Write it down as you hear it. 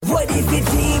What if it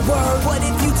did work? What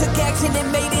if you took action and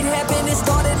made it happen and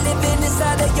started living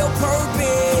inside of your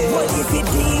purpose? What if it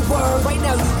did work? Right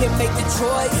now you can make the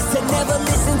choice to never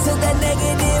listen to that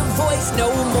negative voice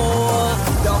no more.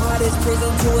 The hardest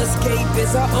prison to escape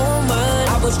is our own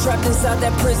mind. I was trapped inside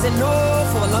that prison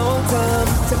for a long time.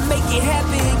 To make it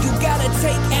happen, you gotta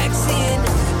take action.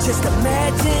 Just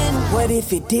imagine, what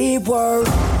if it did work?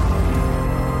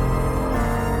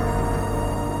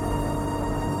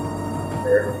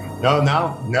 No,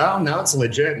 now it's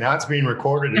legit. Now it's being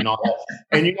recorded and all that.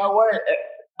 And you know what?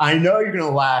 I know you're going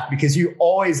to laugh because you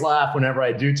always laugh whenever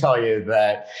I do tell you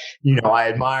that, I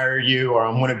admire you or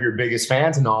I'm one of your biggest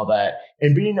fans and all that.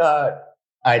 And being,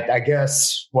 I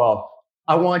guess,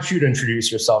 I want you to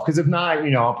introduce yourself because if not,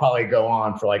 I'll probably go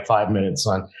on for like 5 minutes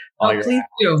on all your. Please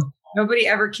do. Nobody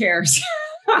ever cares.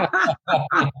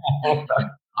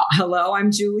 Hello,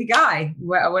 I'm Julie Guy.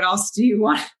 What else do you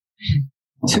want?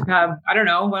 I don't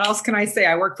know. What else can I say?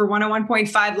 I work for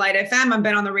 101.5 Light FM. I've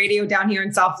been on the radio down here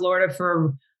in South Florida for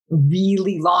a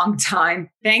really long time.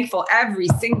 Thankful every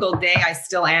single day. I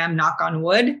still am, knock on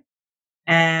wood.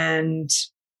 And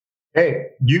hey,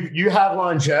 you have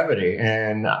longevity,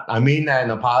 and I mean that in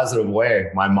a positive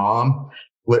way. My mom,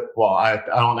 I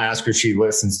don't ask her if she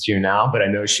listens to you now, but I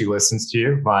know she listens to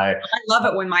you. I love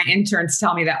it when my interns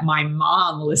tell me that my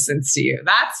mom listens to you.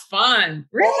 That's fun.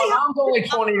 Really? Well, my mom's only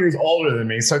 20 years older than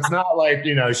me, so it's not like,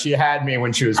 she had me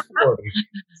when she was 40.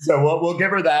 So we'll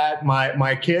give her that.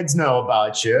 My kids know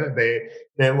about you.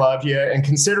 They love you. And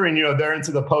considering, they're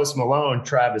into the Post Malone,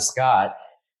 Travis Scott,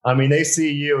 I mean, they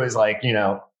see you as like,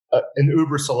 an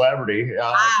uber celebrity.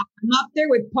 Wow. I'm up there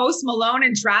with Post Malone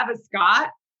and Travis Scott.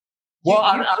 Well,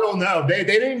 I don't know. They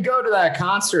didn't go to that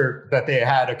concert that they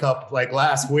had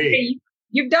last week. Okay,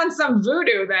 you've done some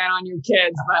voodoo then on your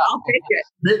kids, but I'll take it.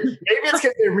 Maybe it's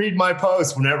because they read my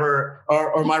posts whenever,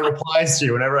 or my replies to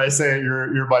you whenever I say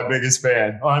you're my biggest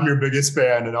fan. Oh, I'm your biggest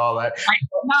fan and all that.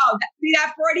 No, see,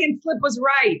 that Freudian slip was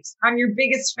right. I'm your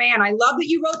biggest fan. I love that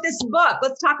you wrote this book.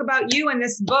 Let's talk about you and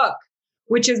this book,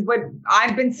 which is what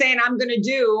I've been saying I'm going to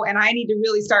do, and I need to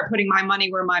really start putting my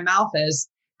money where my mouth is.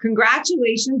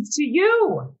 Congratulations to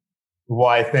you.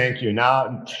 Why, thank you.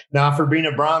 Now for being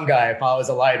a brown guy, if I was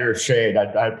a lighter shade,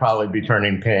 I'd probably be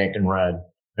turning pink and red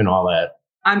and all that.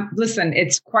 Listen,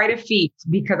 it's quite a feat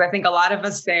because I think a lot of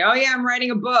us say, oh yeah, I'm writing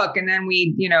a book. And then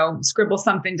we, scribble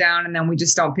something down and then we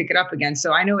just don't pick it up again.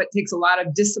 So I know it takes a lot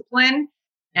of discipline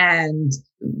and,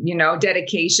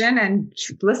 dedication, and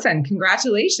listen,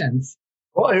 congratulations.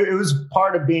 Well, it was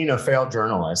part of being a failed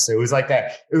journalist. It was like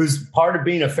that. It was part of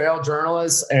being a failed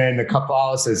journalist and the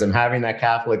Catholicism, having that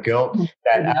Catholic guilt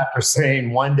that after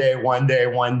saying one day,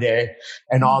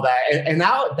 and all that. And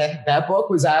now that book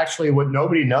was actually, what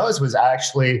nobody knows, was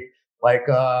actually like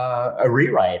a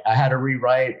rewrite. I had to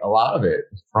rewrite a lot of it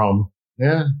from.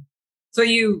 So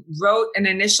you wrote an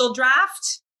initial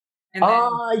draft? And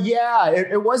then- yeah,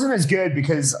 it wasn't as good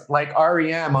because like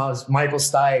REM, I was Michael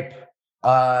Stipe.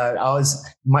 I was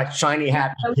my shiny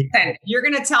hat. Listen, you're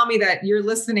going to tell me that you're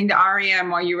listening to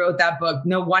REM while you wrote that book.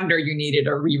 No wonder you needed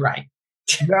a rewrite.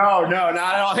 No, not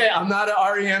at all. Hey, I'm not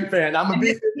an REM fan. Not an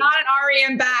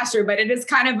REM basher, but it is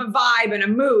kind of a vibe and a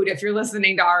mood if you're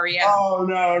listening to REM. Oh,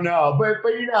 no. But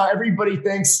everybody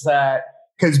thinks that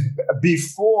because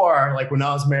before, like when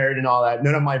I was married and all that,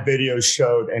 none of my videos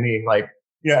showed any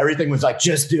everything was like,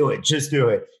 just do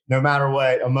it. No matter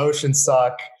what, emotions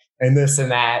suck and this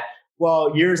and that.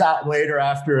 Well, years later,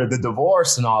 after the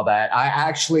divorce and all that, I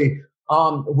actually,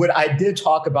 what I did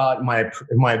talk about in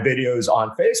my videos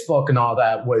on Facebook and all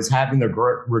that was having the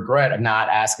regret of not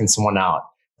asking someone out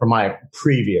from my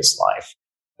previous life,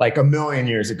 like a million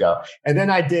years ago. And then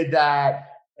I did that,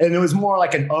 and it was more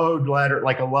like an ode letter,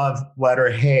 like a love letter.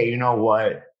 Hey, you know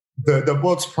what? The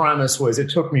book's premise was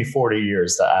it took me 40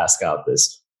 years to ask out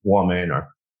this woman, or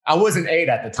I wasn't 8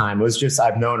 at the time. It was just,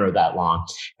 I've known her that long.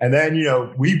 And then,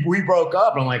 we broke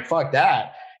up and I'm like, fuck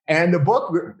that. And the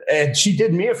book, and she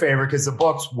did me a favor because the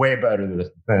book's way better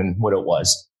than what it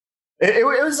was. It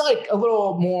was like a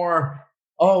little more,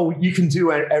 oh, you can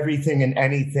do everything and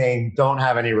anything. Don't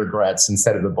have any regrets,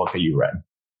 instead of the book that you read.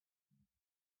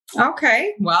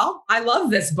 Okay. Well, I love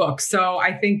this book. So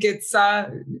I think it's,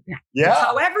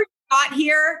 however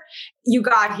you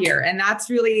got here. And that's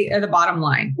really the bottom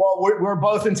line. Well, we're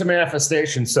both into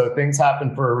manifestation. So things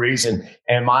happen for a reason.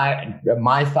 And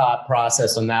my thought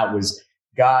process on that was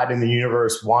God and the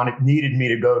universe needed me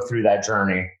to go through that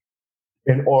journey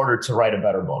in order to write a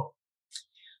better book.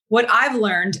 What I've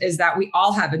learned is that we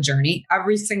all have a journey,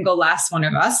 every single last one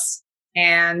of us.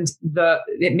 And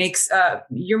it makes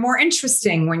you're more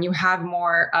interesting when you have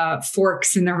more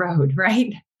forks in the road,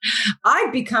 right?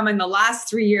 I've become in the last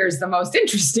 3 years the most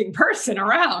interesting person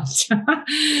around.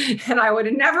 And I would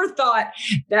have never thought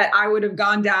that I would have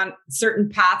gone down certain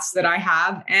paths that I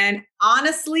have. And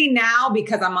honestly, now,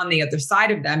 because I'm on the other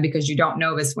side of them, because you don't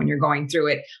know this when you're going through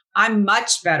it, I'm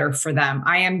much better for them.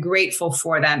 I am grateful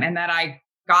for them and that I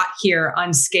got here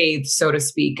unscathed, so to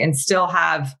speak, and still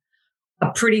have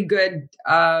a pretty good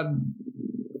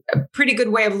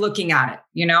way of looking at it,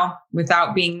 you know,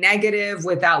 without being negative,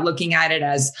 without looking at it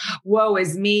as woe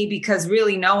is me, because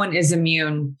really no one is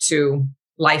immune to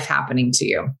life happening to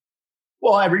you.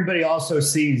 Well, everybody also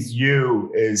sees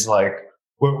you as like,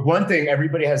 well, one thing,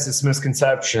 everybody has this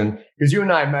misconception, because you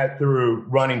and I met through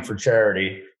running for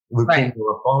charity, Leukemia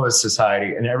Lymphoma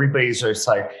Society, and everybody's just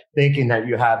like thinking that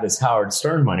you have this Howard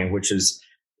Stern money, which is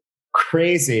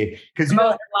crazy. Because the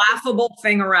most laughable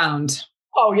thing around.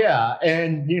 Oh, yeah.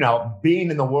 And, you know,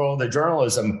 being in the world of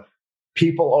journalism,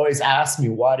 people always ask me,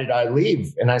 why did I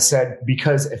leave? And I said,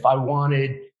 because if I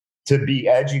wanted to be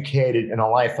educated in a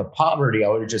life of poverty, I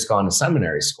would have just gone to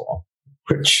seminary school.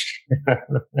 Which,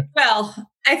 well,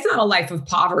 it's not a life of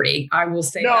poverty, I will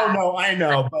say. No, I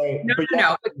know.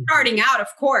 But starting out, of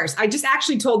course. I just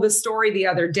actually told this story the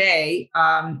other day.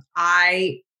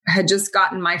 I had just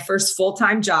gotten my first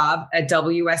full-time job at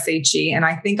WSHE. And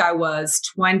I think I was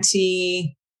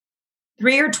 23.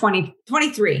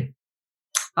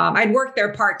 I'd worked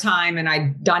there part-time and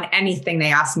I'd done anything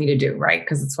they asked me to do, right?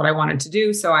 Because it's what I wanted to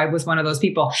do. So I was one of those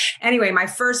people. Anyway, my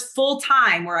first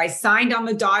full-time where I signed on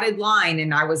the dotted line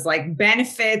and I was like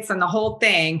benefits and the whole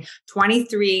thing,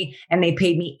 23, and they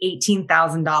paid me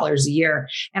 $18,000 a year.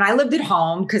 And I lived at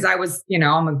home because I was, you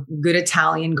know, I'm a good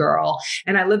Italian girl.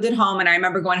 And I lived at home and I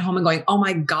remember going home and going, oh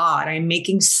my God, I'm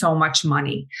making so much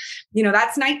money. You know,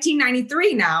 that's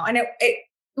 1993 now. And it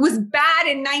was bad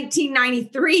in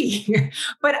 1993,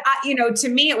 but you know, to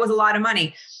me, it was a lot of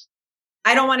money.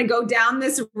 I don't want to go down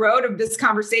this road of this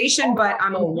conversation, but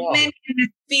I'm a woman in this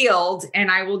field.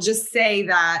 And I will just say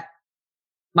that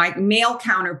my male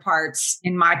counterparts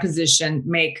in my position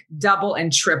make double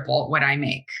and triple what I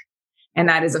make. And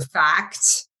that is a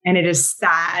fact. And it is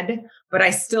sad, but I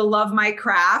still love my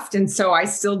craft. And so I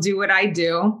still do what I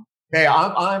do. Hey,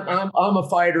 I'm a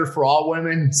fighter for all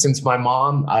women. Since my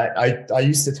mom, I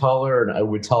used to tell her, and I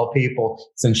would tell people,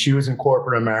 since she was in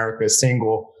corporate America,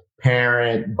 single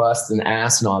parent, busting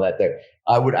ass and all that, that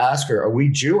I would ask her, are we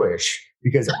Jewish?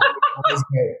 Because I would always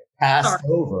get passed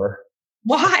over.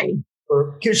 Why?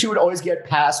 Because she would always get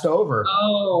passed over.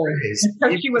 Oh,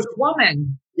 because she was a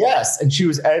woman. Yes, and she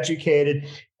was educated.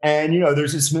 And, you know,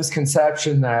 there's this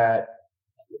misconception that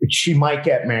she might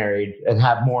get married and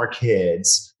have more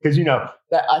kids. Because, you know,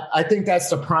 that I think that's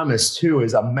the premise, too,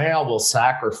 is a male will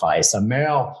sacrifice. A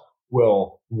male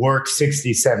will work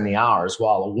 60, 70 hours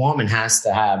while a woman has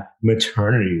to have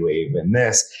maternity leave. And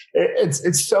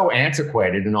it's so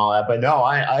antiquated and all that. But no,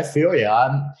 I feel you.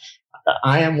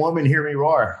 I am woman, hear me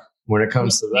roar when it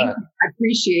comes to that. I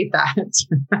appreciate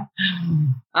that.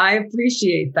 I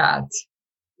appreciate that.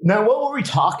 Now, what were we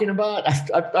talking about?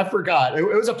 I forgot. It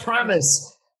was a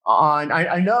premise.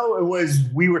 I know it was,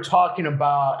 we were talking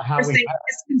about how we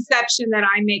misconception that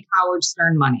I make Howard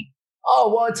Stern money.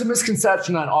 Oh, well, it's a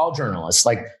misconception on all journalists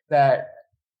like that,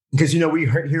 because, you know, we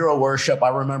hero worship. I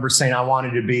remember saying I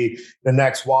wanted to be the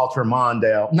next Walter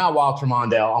Mondale, not Walter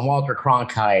Mondale, I'm Walter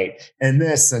Cronkite and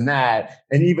this and that.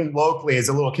 And even locally as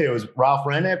a little kid, it was Ralph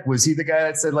Rennick. Was he the guy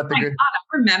that said, let the good? I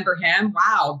remember him.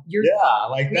 Wow. You're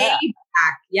like that.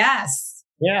 Back. Yes.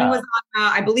 Yeah. He was on,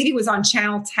 I believe he was on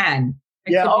Channel 10.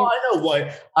 I know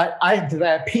what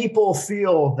that people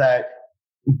feel that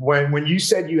when you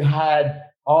said you had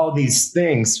all these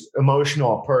things,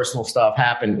 emotional, personal stuff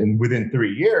happen within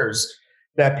 3 years,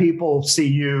 that people see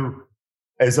you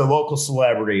as a local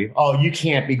celebrity. Oh, you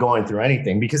can't be going through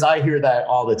anything, because I hear that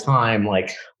all the time.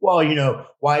 Like, well, you know,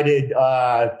 why did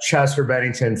Chester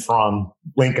Bennington from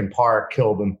Lincoln Park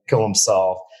kill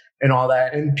himself and all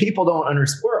that? And people don't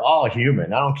understand. We're all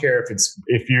human. I don't care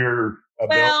if you're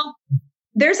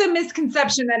there's a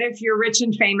misconception that if you're rich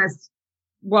and famous,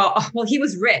 well, he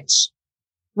was rich.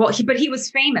 Well, but he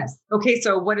was famous. Okay,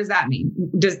 so what does that mean?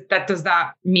 Does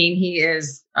that mean he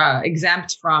is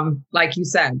exempt from, like you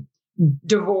said,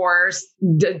 divorce,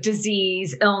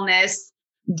 disease, illness,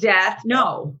 death?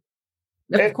 No,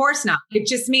 of course not. It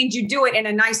just means you do it in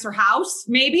a nicer house,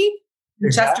 maybe.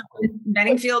 Exactly. Chester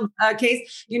Benningfield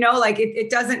case, you know, like it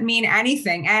doesn't mean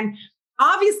anything. And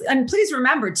obviously, and please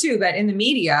remember too that in the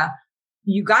media,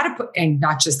 you got to put, and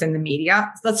not just in the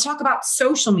media, let's talk about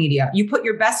social media. You put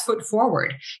your best foot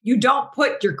forward. You don't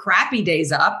put your crappy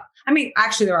days up. I mean,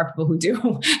 actually, there are people who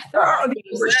do. There are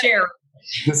people who share.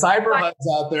 The cyber hugs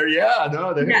out there. Yeah,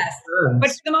 no. Yes. But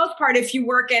for the most part, if you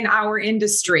work in our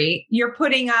industry, you're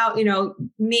putting out,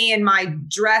 me in my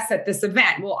dress at this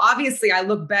event. Well, obviously I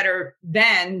look better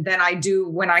then than I do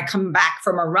when I come back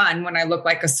from a run, when I look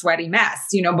like a sweaty mess,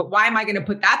 but why am I going to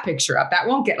put that picture up? That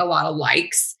won't get a lot of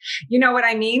likes. You know what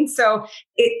I mean? So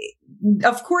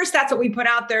of course, that's what we put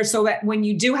out there. So that when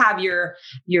you do have your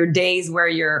days where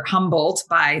you're humbled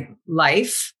by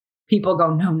life, people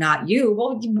go, no, not you.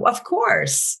 Well, of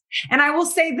course. And I will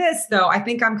say this, though. I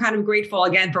think I'm kind of grateful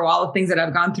again for all the things that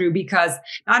I've gone through, because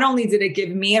not only did it give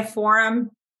me a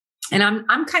forum, and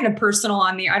I'm kind of personal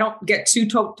I don't get too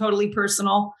totally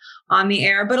personal on the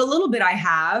air, but a little bit I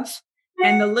have.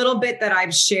 And the little bit that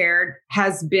I've shared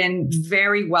has been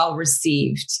very well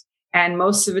received. And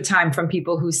most of the time from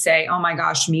people who say, oh my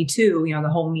gosh, me too, the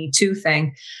whole Me Too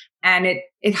thing. And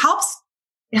it helps.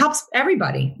 It helps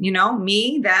everybody,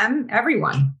 me, them,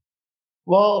 everyone.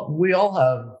 Well, we all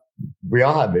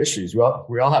have issues.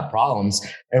 We all have problems.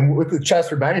 And with the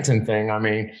Chester Bennington thing, I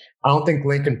don't think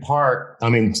Linkin Park,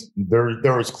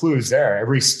 there was clues there.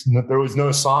 There was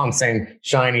no song saying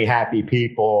shiny, happy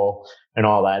people and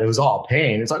all that. It was all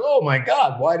pain. It's like, oh my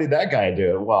God, why did that guy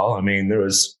do it? Well, there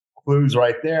was clues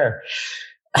right there.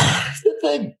 The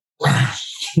thing.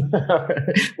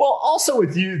 Well, also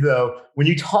with you, though, when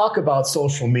you talk about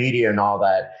social media and all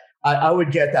that, I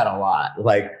would get that a lot.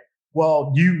 Like,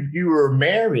 well, you were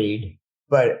married,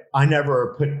 but I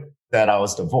never put that I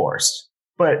was divorced.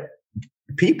 But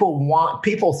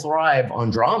people thrive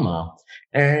on drama.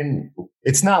 And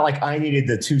it's not like I needed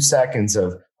the 2 seconds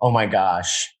of, oh my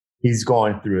gosh, he's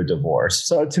going through a divorce.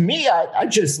 So to me, I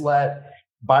just let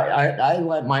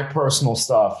my personal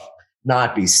stuff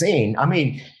not be seen.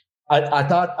 I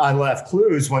thought I left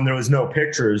clues when there was no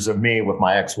pictures of me with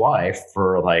my ex-wife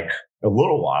for like a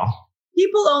little while.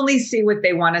 People only see what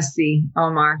they want to see,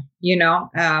 Omar.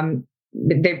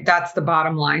 That's the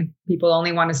bottom line. People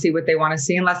only want to see what they want to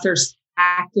see, unless they're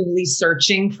actively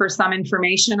searching for some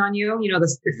information on you.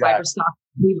 The cyber stuff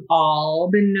we've all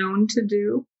been known to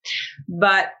do.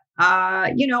 But,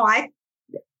 I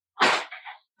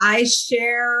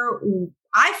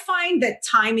find that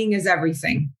timing is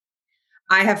everything.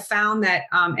 I have found that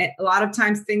a lot of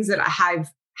times things that I have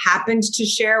happened to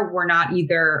share were not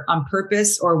either on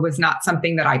purpose or was not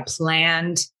something that I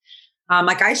planned.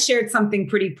 Like I shared something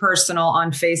pretty personal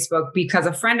on Facebook because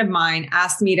a friend of mine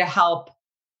asked me to help.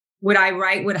 Would I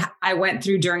write what I went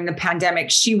through during the pandemic?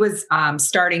 She was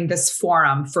starting this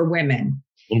forum for women.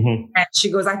 Mm-hmm. And she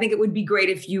goes, I think it would be great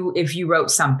if you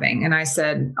wrote something. And I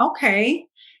said, okay.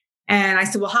 And I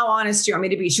said, well, how honest do you want me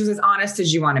to be? She was as honest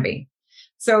as you want to be.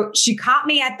 So she caught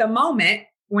me at the moment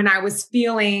when I was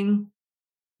feeling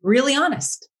really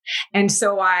honest. And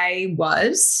so I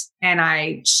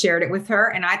shared it with her,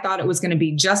 and I thought it was going to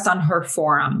be just on her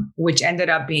forum, which ended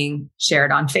up being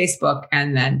shared on Facebook.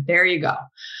 And then there you go.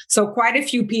 So quite a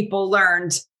few people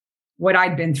learned what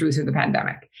I'd been through the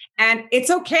pandemic, and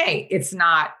it's okay. It's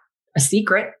not a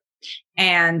secret.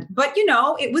 But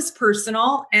it was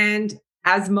personal. And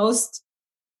as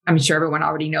I'm sure everyone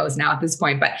already knows now at this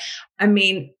point, but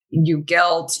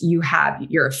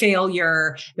you're a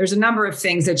failure. There's a number of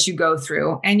things that you go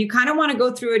through, and you kind of want to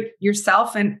go through it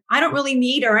yourself. And I don't really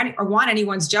need or want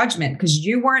anyone's judgment, because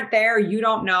you weren't there, you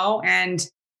don't know. And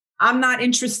I'm not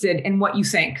interested in what you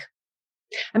think.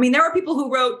 There were people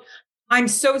who wrote, I'm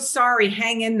so sorry,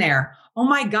 hang in there. Oh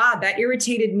my God, that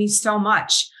irritated me so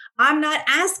much. I'm not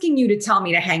asking you to tell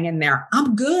me to hang in there.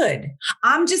 I'm good.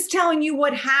 I'm just telling you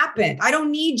what happened. I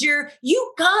don't need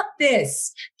you got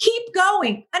this. Keep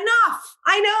going. Enough.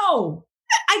 I know.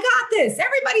 I got this.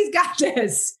 Everybody's got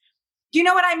this. Do you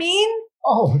know what I mean?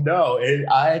 Oh, no.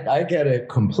 I get it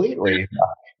completely.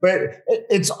 But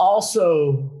it's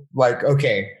also like,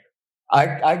 okay,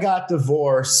 I got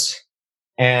divorced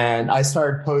and I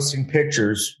started posting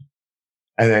pictures.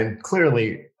 And then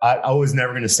clearly, I was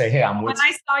never going to say, hey, I'm with you.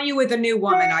 When I saw you with a new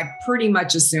woman, I pretty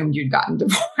much assumed you'd gotten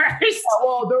divorced.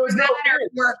 Well, there was no...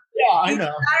 I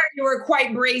know. You were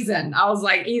quite brazen. I was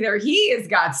like, either he has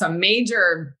got some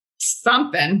major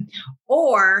something,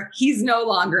 or he's no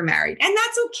longer married. And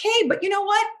that's okay. But you know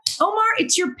what, Omar,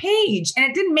 it's your page. And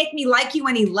it didn't make me like you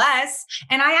any less.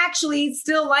 And I actually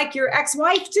still like your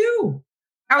ex-wife too.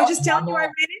 I was just telling you I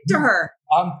ran into her.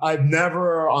 I've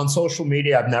never, on social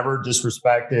media, I've never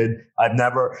disrespected.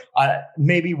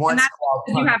 Maybe once.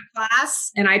 You have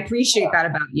class, and I appreciate that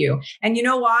about you. And you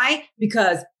know why?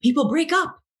 Because people break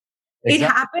up. Exactly. It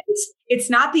happens. It's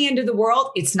not the end of the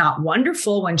world. It's not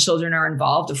wonderful when children are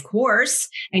involved, of course,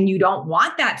 and you don't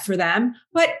want that for them,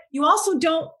 but you also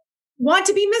don't want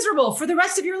to be miserable for the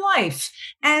rest of your life.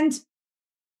 And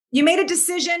you made a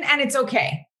decision and it's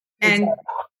okay. And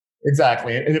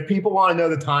exactly. And if people want to know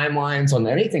the timelines on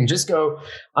anything, just go.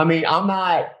 I mean,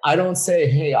 I don't say,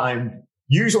 hey, I'm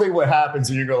usually what happens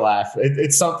and you're going to laugh.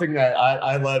 It's something that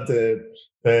I love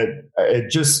it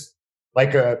just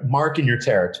like a mark in your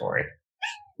territory.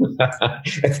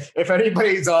 If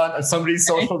anybody's on somebody's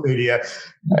social media,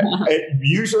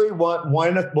 usually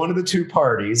one of the two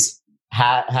parties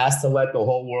has to let the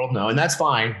whole world know. And that's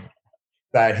fine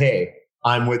that, hey,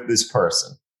 I'm with this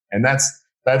person. And that's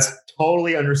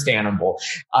totally understandable.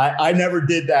 I never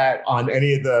did that on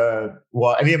any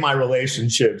of my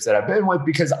relationships that I've been with,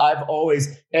 because I've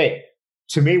always,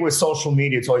 to me with social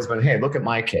media, it's always been, hey, look at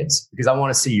my kids, because I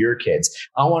want to see your kids.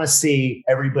 I want to see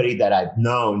everybody that I've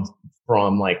known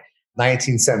from like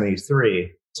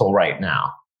 1973 till right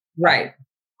now. Right.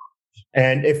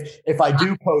 And if I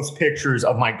do post pictures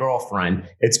of my girlfriend,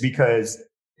 it's because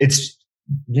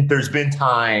there's been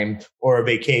time or a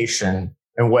vacation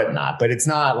and whatnot, but it's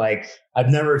not like I've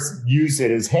never used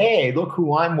it as, hey, look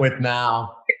who I'm with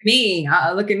now.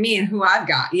 Look at me and who I've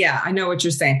got. Yeah, I know what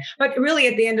you're saying. But really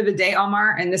at the end of the day,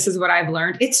 Omar, and this is what I've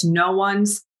learned, it's no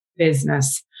one's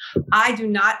business. I do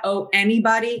not owe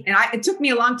anybody. And it took me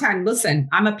a long time. Listen,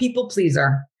 I'm a people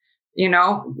pleaser,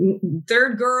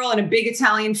 third girl in a big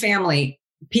Italian family,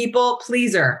 people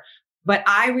pleaser. But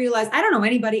I realized I don't owe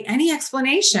anybody any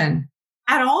explanation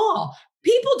at all.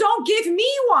 People don't give me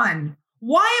one.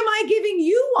 Why am I giving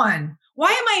you one?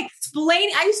 Why am I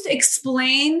explaining? I used to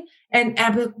explain and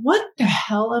I'd be like, what the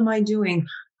hell am I doing?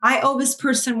 I owe this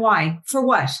person why? For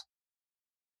what?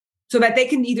 So that they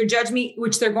can either judge me,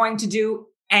 which they're going to do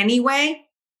anyway.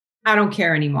 I don't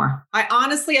care anymore. I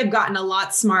honestly have gotten a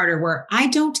lot smarter where I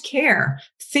don't care.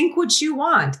 Think what you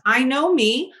want. I know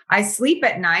me. I sleep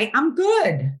at night. I'm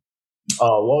good.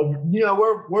 Oh,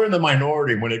 well, we're in the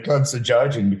minority when it comes to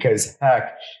judging, because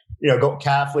heck, go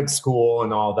Catholic school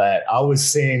and all that. I was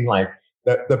seeing like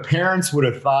the parents would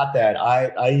have thought that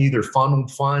I either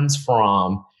funneled funds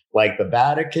from like the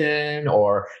Vatican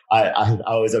or I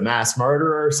was a mass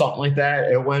murderer or something like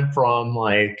that. It went from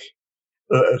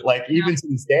even to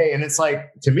this day. And it's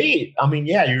like, to me, I mean,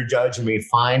 yeah, you're judging me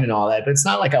fine and all that, but it's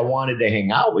not like I wanted to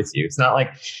hang out with you. It's not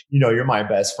like, you're my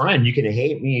best friend. You can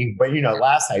hate me, but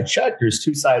last I checked, there's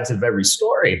two sides of every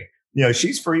story.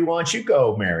 She's free. Why don't you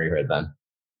go marry her then?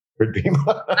 I think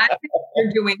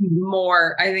you're doing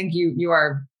more. I think you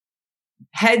are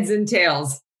heads and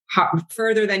tails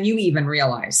further than you even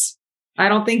realize. I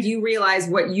don't think you realize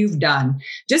what you've done.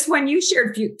 Just when you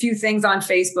shared a few things on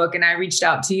Facebook and I reached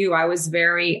out to you, I was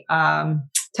very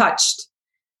touched.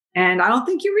 And I don't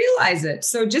think you realize it.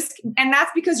 So and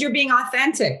that's because you're being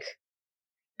authentic.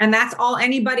 And that's all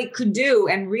anybody could do.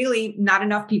 And really not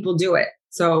enough people do it.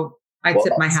 So I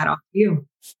tip my hat off to you.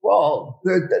 Well,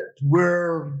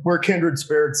 we're kindred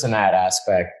spirits in that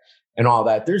aspect and all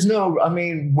that.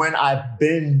 When I've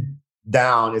been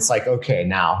down, it's like, okay,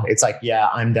 now it's like, yeah,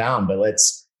 I'm down, but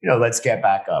let's get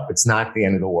back up. It's not the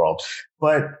end of the world.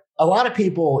 But a lot of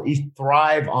people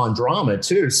thrive on drama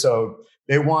too. So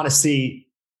they want to see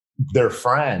their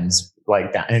friends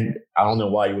like that. And I don't know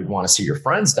why you would want to see your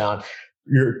friends down,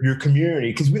 your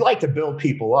community, because we like to build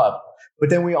people up. But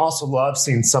then we also love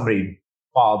seeing somebody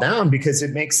fall down, because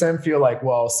it makes them feel like,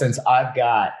 well, since I've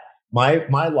got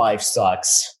my life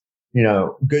sucks,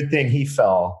 good thing he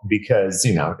fell, because,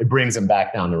 it brings him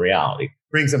back down to reality,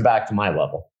 brings him back to my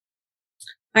level.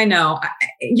 I know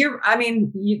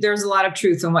there's a lot of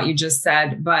truth in what you just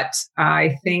said, but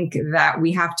I think that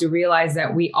we have to realize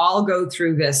that we all go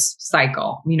through this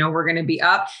cycle. We're going to be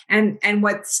up, and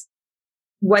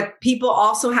what people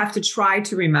also have to try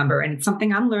to remember, and it's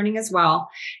something I'm learning as well,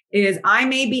 is I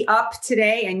may be up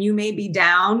today and you may be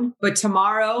down, but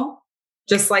tomorrow,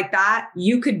 just like that,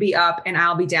 you could be up and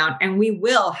I'll be down, and we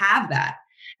will have that.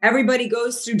 Everybody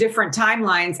goes through different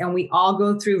timelines and we all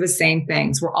go through the same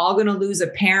things. We're all going to lose a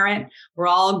parent. We're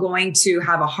all going to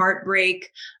have a heartbreak,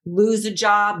 lose a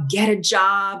job, get a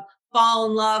job, fall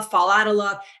in love, fall out of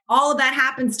love. All of that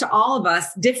happens to all of us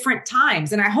different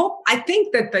times. And I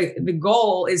think that the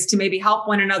goal is to maybe help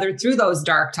one another through those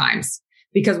dark times,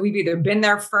 because we've either been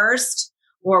there first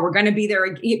or we're going to be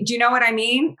there. Do you know what I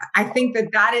mean? I think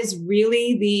that is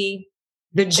really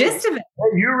the gist of it.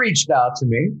 You reached out to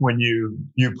me when you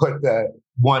put the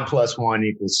 1 +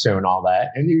 1 = 2 and all that,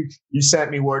 and you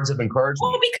sent me words of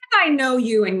encouragement. Well, because I know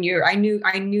you, and I knew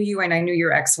you, and I knew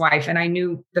your ex-wife, and I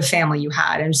knew the family you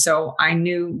had, and so I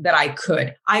knew that I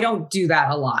could. I don't do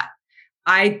that a lot.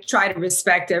 I try to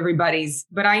respect everybody's,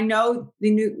 but I know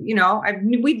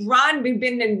we've gone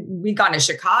to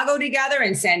Chicago together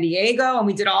and San Diego, and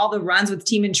we did all the runs with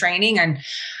Team in Training, and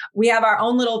we have our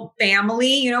own little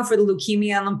family, you know, for the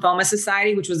Leukemia and Lymphoma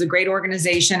Society, which was a great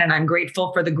organization. And I'm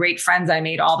grateful for the great friends I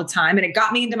made all the time. And it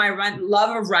got me into my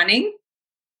love of running.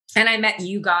 And I met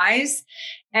you guys,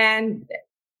 and,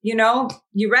 you know,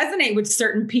 you resonate with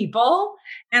certain people.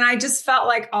 And I just felt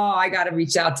like, oh, I got to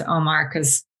reach out to Omar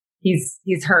because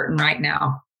he's hurting right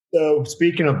now. So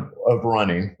speaking of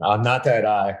running, not that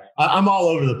I'm all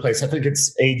over the place. I think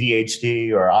it's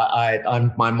ADHD, or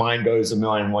I'm my mind goes a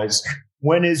million ways.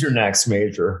 When is your next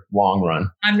major long run?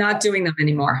 I'm not doing them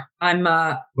anymore. I'm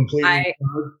not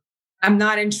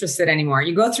interested anymore.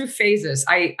 You go through phases.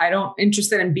 I don't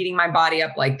interested in beating my body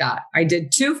up like that. I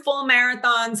did 2 full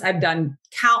marathons. I've done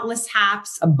countless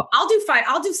halves. I'll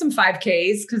do some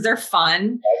 5Ks because they're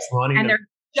fun. That's running. And they're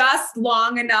just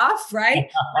long enough, right?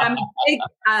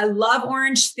 I love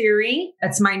Orange Theory.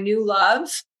 That's my new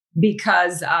love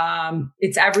because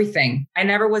it's everything. I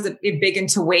never was big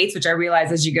into weights, which I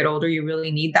realize as you get older, you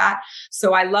really need that.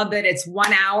 So I love that it's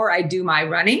 1 hour. I do my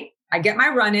running. I get my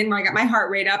run in where I get my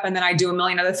heart rate up, and then I do a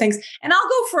million other things. And I'll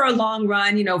go for a long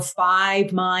run,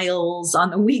 5 miles on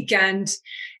the weekend.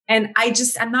 And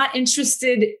I'm not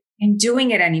interested in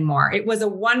doing it anymore. It was a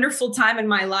wonderful time in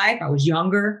my life. I was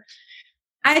younger.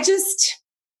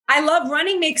 I love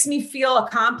running, makes me feel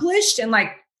accomplished and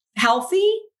like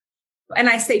healthy, and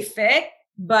I stay fit,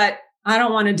 but I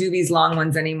don't want to do these long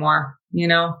ones anymore.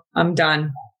 I'm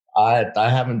done. I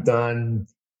haven't done,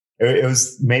 it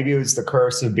was the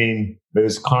curse of it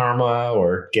was karma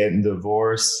or getting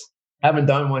divorced. I haven't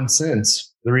done one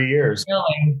since 3 years.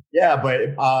 Really? Yeah.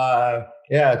 But,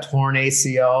 torn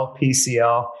ACL,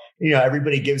 PCL.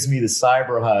 Everybody gives me the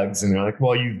cyber hugs and they're like,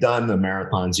 well, you've done the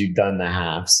marathons, you've done the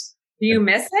halves. Do you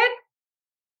miss it?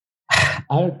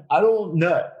 I don't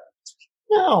know.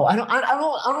 No, I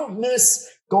don't miss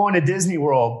going to Disney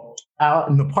World out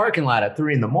in the parking lot at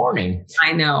 3 a.m.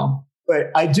 I know. But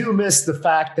I do miss the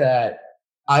fact that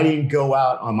I didn't go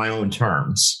out on my own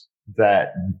terms,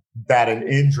 that an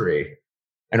injury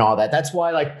and all that. That's why,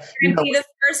 you're be the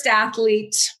first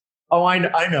athlete. Oh, I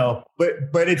know, but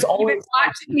it's always You've been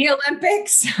watching the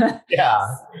Olympics. Yeah,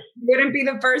 you wouldn't be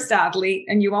the first athlete,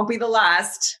 and you won't be the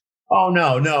last. Oh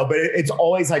no, but it's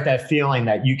always like that feeling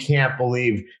that you can't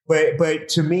believe. But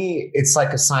to me, it's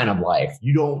like a sign of life.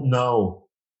 You don't know.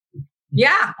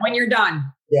 Yeah, when you're done.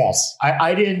 Yes,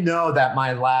 I didn't know that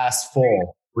my last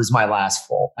full was my last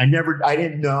full. I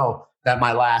didn't know that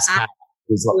my last half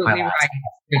was my last half.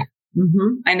 Yeah.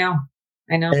 Mm-hmm. I know.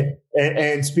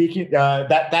 And speaking,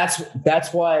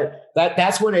 that's why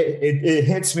when it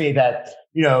hits me that,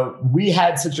 we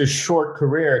had such a short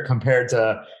career compared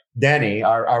to Denny,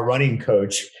 our running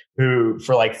coach, who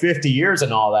for 50 years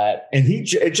and all that. And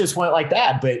it just went like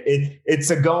that. But it's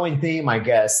a going theme, I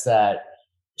guess, that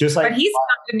just like. But he's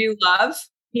found a new love.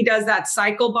 He does that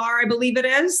cycle bar, I believe it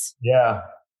is. Yeah.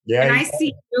 Yeah. And I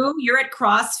see you're at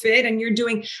CrossFit and you're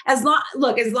doing as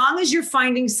long as you're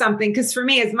finding something, because for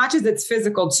me, as much as it's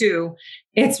physical too,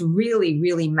 it's really,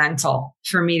 really mental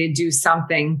for me to do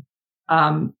something.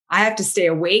 I have to stay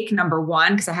awake, number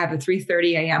one, because I have a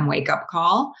 3:30 a.m. wake up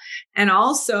call. And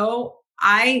also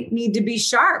I need to be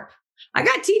sharp. I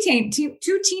got two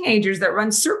teenagers that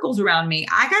run circles around me.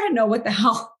 I got to know what the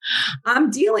hell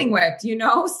I'm dealing with,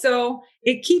 so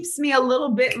it keeps me a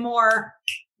little bit more.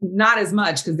 Not as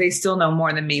much because they still know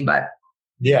more than me, but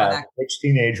yeah, each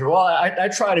teenager. Well, I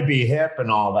try to be hip and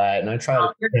all that, and I try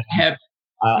to. You're hip.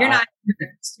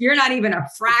 You're not even a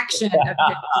fraction of hip.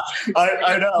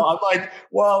 I know. I'm like,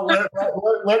 well,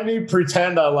 let me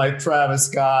pretend I like Travis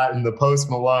Scott and the Post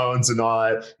Malones and all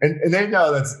that, and they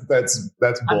know that's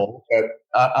bull.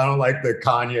 I don't like the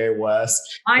Kanye West.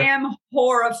 I am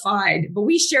horrified, but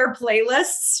we share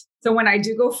playlists. So when I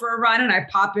do go for a run and I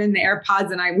pop in the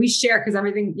AirPods and we share, because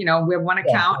everything, we have one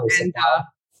account and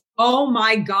oh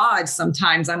my God,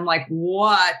 sometimes I'm like,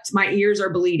 what? My ears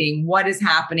are bleeding. What is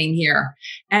happening here?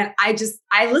 And I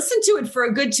listen to it for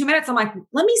a good 2 minutes. I'm like,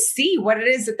 let me see what it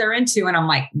is that they're into. And I'm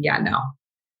like, yeah, no,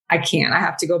 I can't. I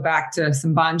have to go back to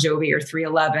some Bon Jovi or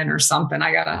 311 or something.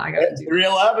 I gotta do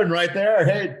 311 right there.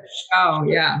 Hey. Oh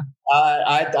yeah.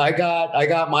 I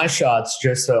got my shots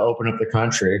just to open up the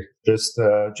country, just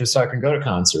so I can go to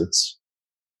concerts.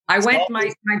 I went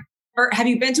have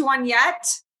you been to one yet?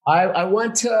 I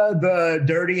went to the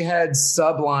Dirty Heads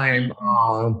Sublime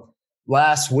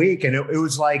last week, and it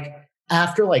was like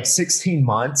after 16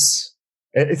 months.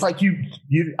 It's like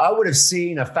I would have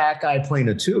seen a fat guy playing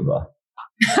a tuba.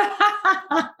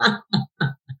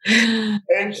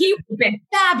 And he would have been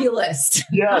fabulous.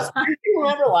 Yes. Do you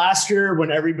remember last year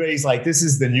when everybody's like, this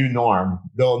is the new norm?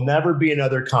 There'll never be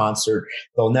another concert.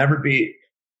 There'll never be.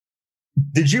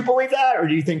 Did you believe that? Or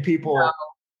do you think people? No.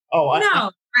 Oh, no.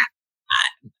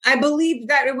 I believed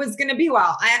that it was going to be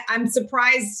well. I'm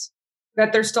surprised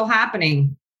that they're still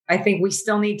happening. I think we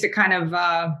still need to kind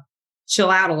of chill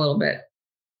out a little bit,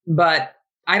 but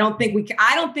I don't think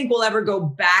we'll ever go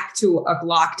back to a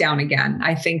lockdown again.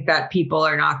 I think that people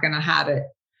are not going to have it.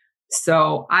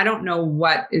 So I don't know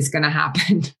what is going to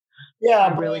happen.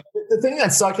 Yeah, really. The thing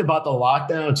that sucked about the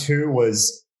lockdown too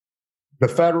was the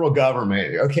federal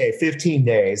government. Okay, 15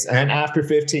 days. And after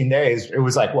 15 days, it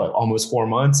was like, what, almost 4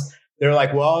 months? They're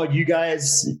like, well, you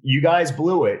guys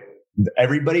blew it.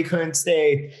 Everybody couldn't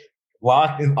stay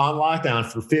on lockdown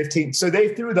for 15. So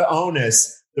they threw the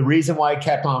onus. The reason why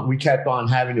we kept on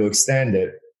having to extend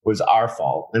it was our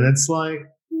fault. And it's like,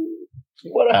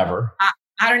 whatever.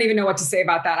 I don't even know what to say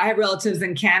about that. I have relatives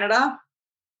in Canada.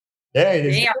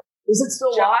 Hey, is it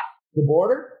still locked, the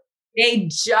border? They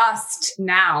just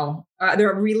now,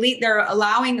 they're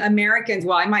allowing Americans,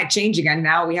 well, it might change again.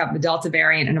 Now we have the Delta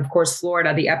variant and of course,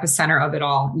 Florida, the epicenter of it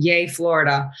all. Yay,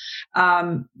 Florida.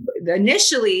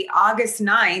 Initially, August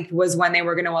 9th was when they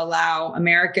were going to allow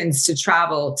Americans to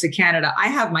travel to Canada. I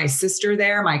have my sister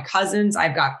there, my cousins,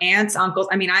 I've got aunts, uncles.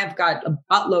 I mean, I've got a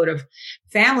buttload of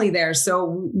family there.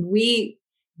 So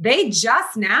they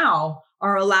just now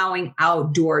are allowing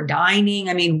outdoor dining.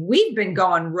 I mean, we've been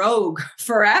going rogue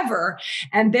forever.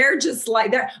 And they're just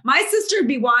like, my sister would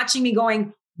be watching me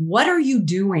going, what are you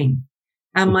doing?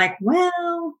 I'm like,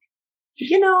 well,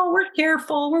 we're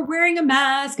careful. We're wearing a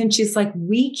mask. And she's like,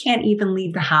 we can't even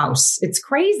leave the house. It's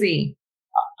crazy.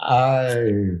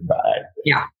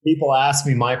 Yeah. People ask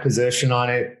me my position on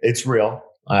it. It's real.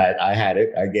 I had it.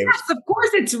 I gave it. Yes, of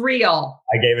course it's real.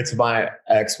 I gave it to my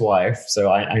ex-wife.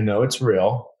 So I know it's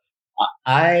real.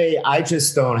 I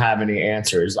just don't have any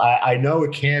answers. I know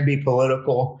it can be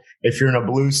political. If you're in a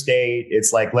blue state,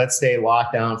 it's like, let's stay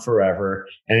locked down forever.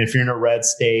 And if you're in a red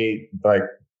state, like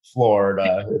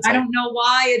Florida, I don't know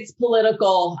why it's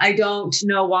political. I don't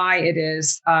know why it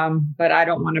is. But I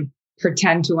don't want to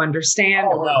pretend to understand.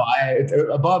 It's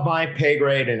above my pay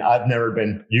grade. And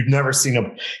you've never seen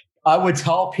them. I would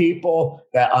tell people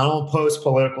that I don't post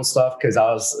political stuff because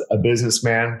I was a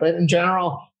businessman, but in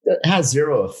general, it has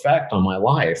zero effect on my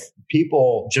life.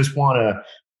 People just want to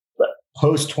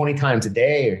post 20 times a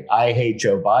day, I hate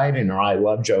Joe Biden or I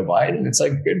love Joe Biden. It's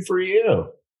like, good for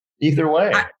you. Either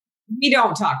way. We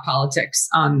don't talk politics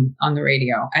on the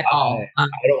radio at all.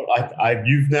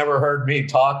 You've never heard me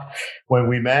talk when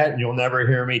we met. You'll never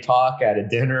hear me talk at a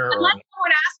dinner. Unless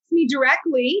someone asks me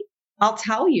directly, I'll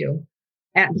tell you.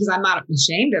 And because I'm not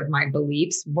ashamed of my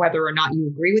beliefs, whether or not you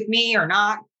agree with me or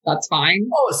not, that's fine.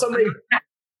 Oh, somebody...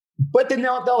 But then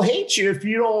they'll hate you if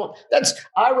you don't.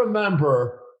 I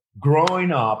remember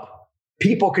growing up,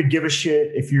 people could give a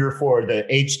shit if you're for the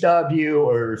HW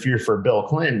or if you're for Bill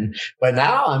Clinton. But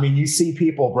now, I mean, you see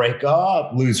people break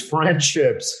up, lose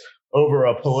friendships over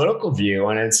a political view.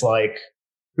 And it's like,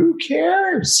 who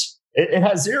cares? It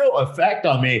has zero effect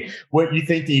on me. What you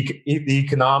think the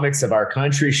economics of our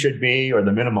country should be, or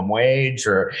the minimum wage,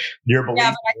 or your belief.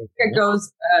 Yeah, but I think it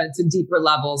goes to deeper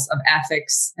levels of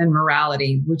ethics and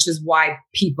morality, which is why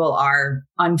people are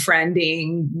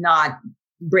unfriending, not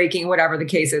breaking, whatever the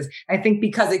case is. I think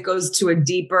because it goes to a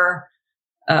deeper.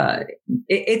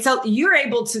 You're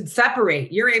able to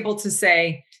separate. You're able to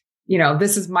say,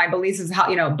 this is my beliefs. This is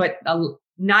how But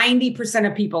 90%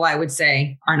 of people, I would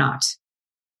say, are not.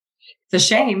 It's a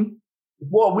shame.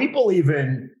 Well, we believe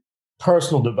in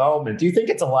personal development. Do you think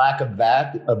it's a lack of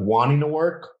that, of wanting to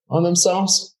work on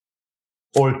themselves,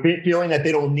 or feeling that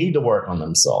they don't need to work on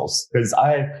themselves? Because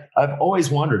I've always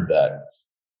wondered that.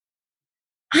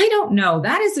 I don't know.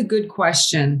 That is a good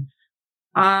question.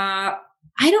 I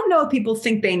don't know if people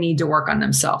think they need to work on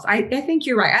themselves. I think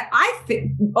you're right. I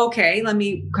think, okay, let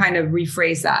me kind of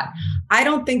rephrase that. I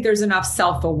don't think there's enough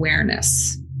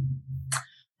self-awareness.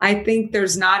 I think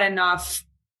there's not enough,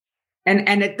 and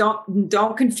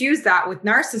don't confuse that with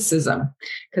narcissism,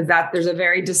 because there's a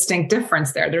very distinct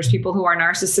difference there. There's people who are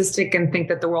narcissistic and think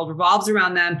that the world revolves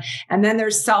around them. And then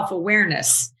there's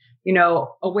self-awareness,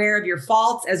 aware of your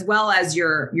faults as well as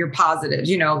your positives,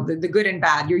 the good and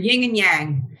bad, your yin and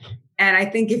yang. And I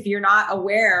think if you're not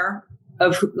aware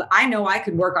of, I know I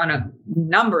could work on a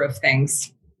number of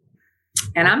things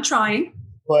and I'm trying.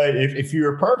 But if you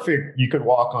were perfect, you could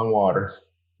walk on water.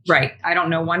 Right. I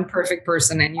don't know one perfect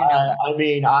person. And I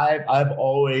mean, I've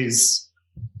always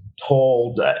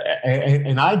told,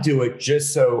 and I do it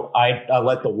just so I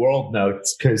let the world know,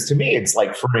 because to me, it's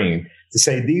like freeing to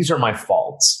say, these are my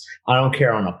faults. I don't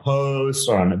care on a post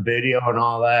or on a video and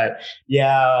all that.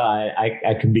 Yeah,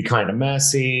 I can be kind of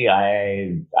messy.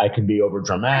 I can be over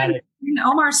dramatic.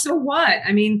 Omar, so what?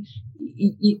 I mean,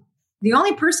 the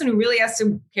only person who really has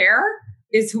to care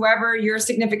is whoever your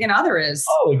significant other is.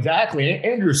 Oh, exactly.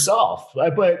 And yourself.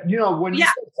 But, when you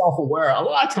say self-aware, a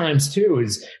lot of times too,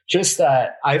 is just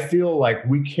that I feel like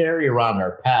we carry around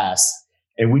our past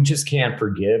and we just can't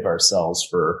forgive ourselves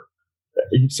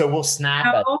so we'll snap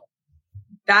at it.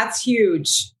 That's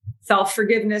huge.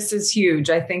 Self-forgiveness is huge.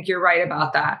 I think you're right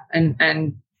about that.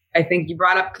 And I think you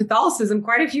brought up Catholicism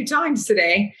quite a few times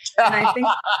today. And I think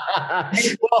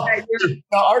the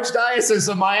Archdiocese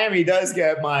of Miami does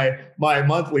get my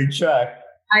monthly check.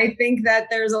 I think that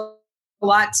there's a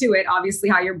lot to it, obviously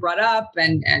how you're brought up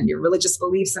and your religious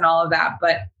beliefs and all of that.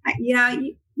 But yeah,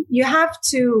 you have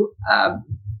to,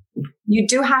 you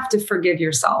do have to forgive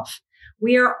yourself.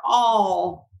 We are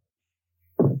all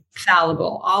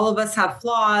fallible. All of us have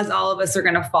flaws. All of us are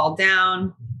going to fall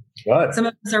down. Good. Some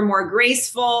of us are more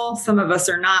graceful. Some of us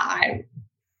are not.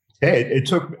 Hey,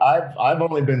 I've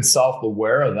only been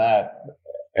self-aware of that.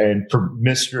 And for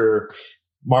Mr.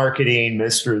 Marketing,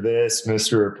 Mr. This,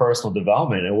 Mr. Personal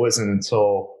Development, it wasn't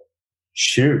until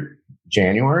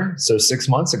January. So 6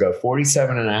 months ago,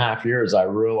 47 and a half years, I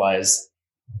realized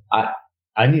I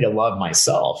need to love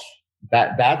myself.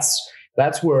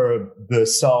 That's where the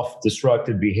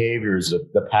self-destructive behaviors,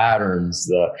 the patterns,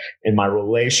 in my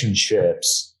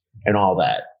relationships and all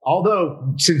that.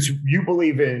 Although, since you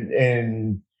believe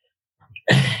in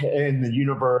the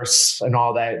universe and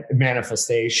all that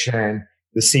manifestation,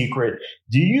 the secret,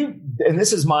 and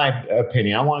this is my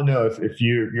opinion, I want to know if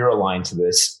you're aligned to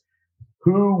this,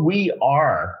 who we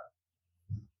are,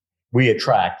 we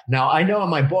attract. Now, I know in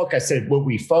my book, I said what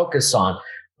we focus on,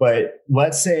 but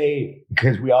let's say,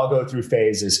 because we all go through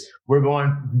phases, we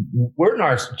can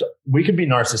be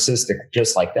narcissistic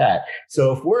just like that.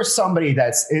 So if we're somebody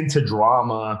that's into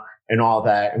drama and all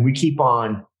that, and we keep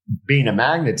on being a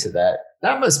magnet to that,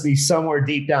 that must be somewhere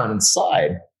deep down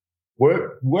inside.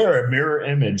 We're a mirror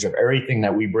image of everything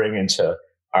that we bring into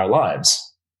our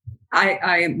lives.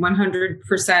 I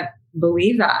 100%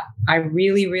 believe that. I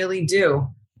really, really do.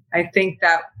 I think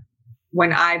that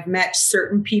when I've met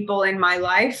certain people in my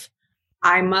life,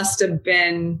 I must have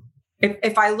been,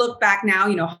 if I look back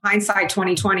now, hindsight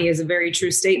 2020 is a very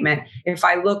true statement. If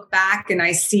I look back and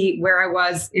I see where I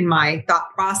was in my thought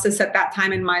process at that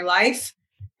time in my life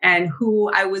and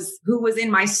who was in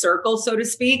my circle, so to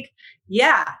speak,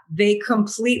 yeah, they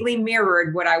completely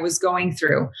mirrored what I was going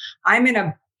through. I'm in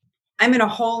a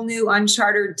whole new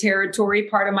uncharted territory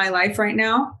part of my life right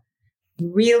now.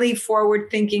 Really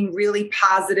forward thinking, really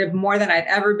positive, more than I've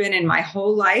ever been in my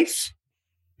whole life.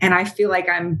 And I feel like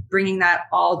I'm bringing that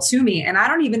all to me. And I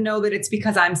don't even know that it's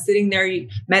because I'm sitting there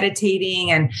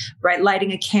meditating and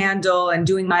lighting a candle and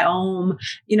doing my own.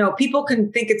 People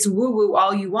can think it's woo woo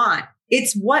all you want.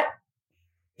 It's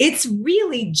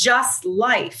really just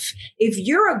life. If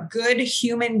you're a good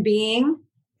human being,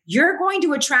 you're going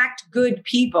to attract good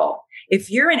people. If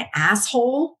you're an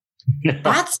asshole,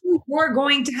 that's who you're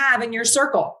going to have in your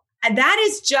circle. And that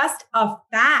is just a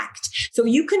fact. So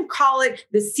you can call it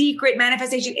the secret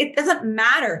manifestation. It doesn't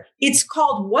matter. It's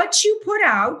called what you put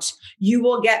out, you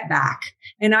will get back.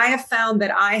 And I have found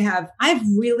that I have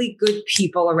really good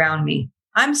people around me.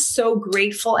 I'm so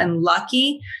grateful and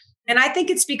lucky. And I think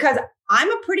it's because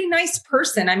I'm a pretty nice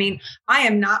person. I mean, I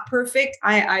am not perfect.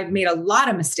 I've made a lot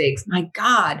of mistakes, my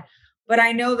God. But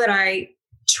I know that I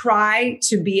try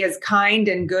to be as kind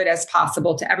and good as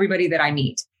possible to everybody that I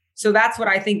meet. So that's what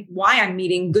I think why I'm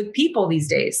meeting good people these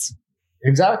days.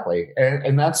 Exactly.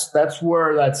 And that's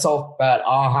where that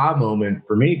aha moment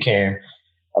for me came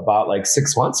about like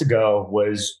 6 months ago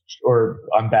or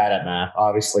I'm bad at math.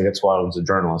 Obviously, that's why I was a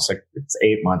journalist. Like it's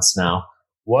 8 months now,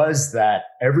 was that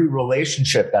every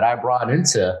relationship that I brought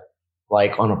into,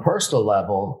 like on a personal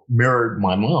level, mirrored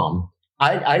my mom.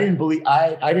 I didn't believe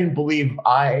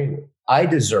I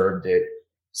deserved it.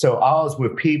 So I was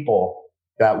with people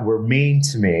that were mean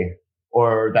to me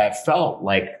or that felt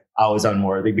like I was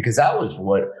unworthy because that was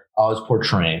what I was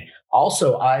portraying.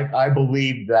 Also, I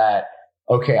believe that,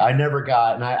 okay, I never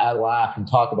got, and I laugh and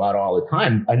talk about it all the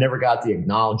time, I never got the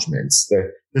acknowledgments,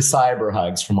 the cyber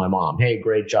hugs from my mom. Hey,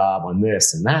 great job on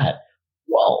this and that.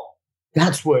 Well,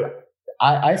 that's what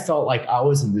I felt like I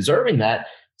wasn't deserving that.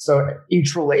 So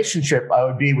each relationship I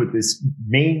would be with this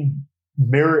main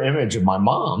mirror image of my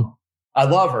mom. I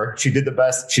love her. She did the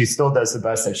best. She still does the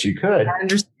best that she could. I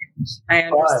understand.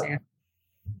 But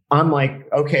I'm like,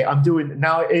 okay, I'm doing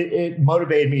now. It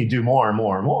motivated me to do more and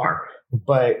more and more.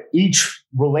 But each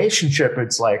relationship,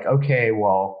 it's like, okay,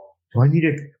 well, do I need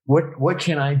to, what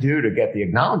can I do to get the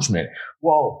acknowledgement?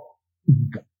 Well,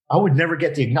 I would never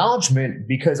get the acknowledgement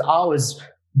because I was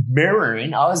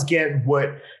getting what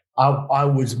I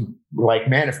was like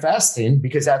manifesting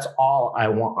because that's all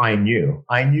I knew.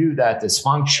 I knew that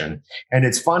dysfunction. And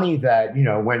it's funny that, you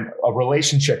know, when a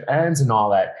relationship ends and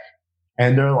all that,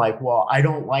 and they're like, well, I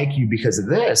don't like you because of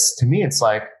this. To me, it's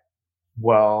like,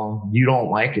 well, you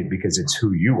don't like it because it's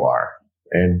who you are.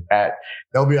 And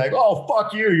they'll be like, oh,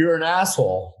 fuck you. You're an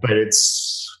asshole. But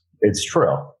it's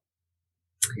true.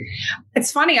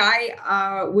 It's funny.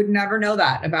 I would never know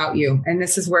that about you. And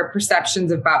this is where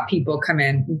perceptions about people come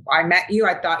in. I met you.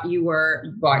 I thought you were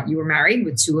married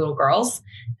with 2 little girls.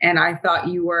 And I thought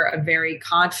you were a very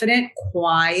confident,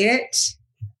 quiet,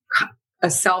 a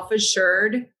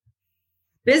self-assured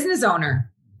business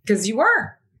owner, because you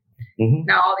were. Mm-hmm.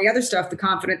 Now, all the other stuff, the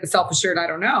confident, the self-assured, I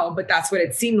don't know, but that's what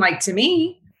it seemed like to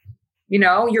me. You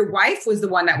know, your wife was the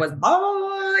one that was,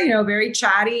 very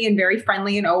chatty and very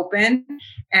friendly and open.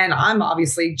 And I'm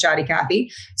obviously chatty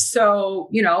Kathy. So,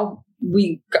 you know,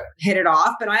 we hit it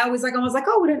off, but I was like,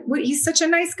 oh, what, he's such a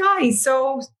nice guy. He's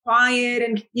so quiet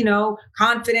and, you know,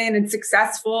 confident and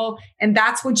successful. And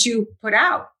that's what you put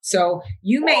out. So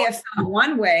you may have found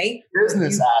one way.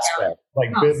 Business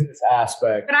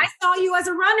aspect. But I saw you as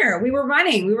a runner. We were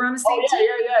running. We were on the same team.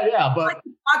 Yeah. But like,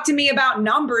 talk to me about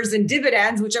numbers and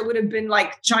dividends, which I would have been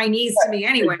like Chinese to me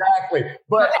anyway. Exactly.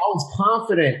 But I was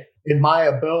confident in my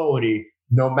ability,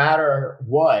 no matter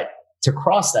what, to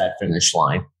cross that finish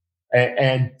line.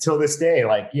 And till this day,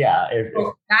 like,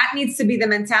 that needs to be the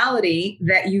mentality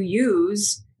that you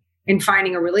use in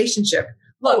finding a relationship.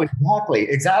 Look,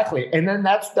 exactly. And then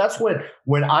that's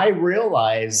when I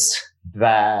realized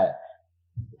that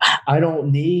I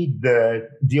don't need the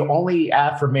only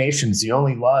affirmations, the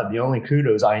only love, the only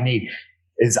kudos I need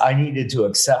is I needed to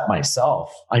accept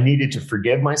myself. I needed to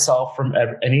forgive myself from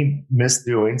any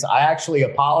misdoings. I actually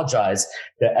apologized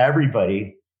to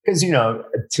everybody. Because, you know,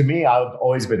 to me, I've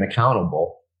always been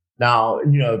accountable. Now,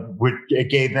 you know,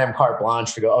 it gave them carte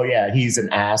blanche to go, oh, yeah, he's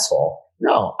an asshole.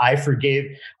 No, I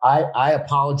forgave. I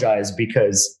apologize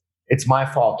because it's my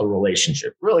fault, the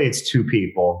relationship. Really, it's 2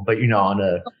 people. But, you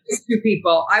know, it's 2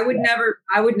 people. I would never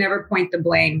point the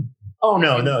blame. Oh,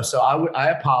 no. So I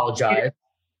apologize.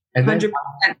 And then 100%,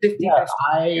 50%.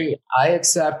 I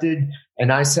accepted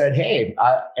and I said, hey,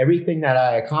 everything that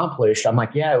I accomplished, I'm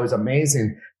like, yeah, it was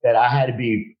amazing that I had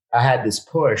this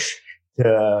push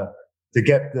to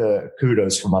get the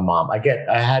kudos from my mom. I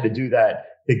had to do that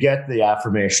to get the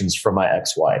affirmations from my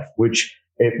ex-wife, which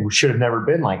it should have never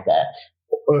been like that.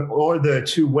 Or the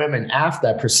 2 women after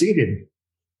that preceded.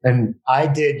 And I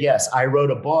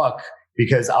wrote a book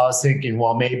because I was thinking,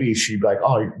 well, maybe she'd be like,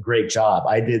 oh, great job.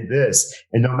 I did this.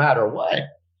 And no matter what.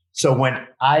 So when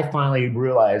I finally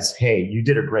realized, hey, you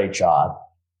did a great job.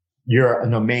 You're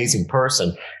an amazing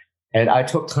person. And I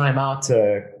took time out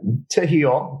to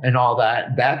heal and all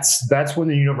that. That's when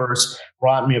the universe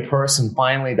brought me a person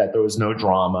finally that there was no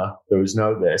drama. There was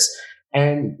no this.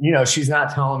 And, you know, she's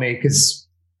not telling me because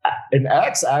an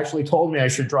ex actually told me I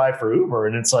should drive for Uber.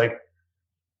 And it's like,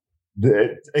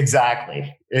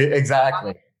 exactly.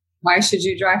 Why should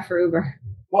you drive for Uber?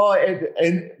 Well,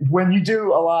 and when you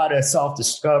do a lot of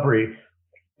self-discovery,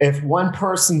 if one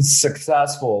person's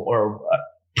successful or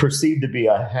perceived to be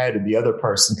ahead of the other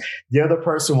person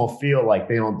will feel like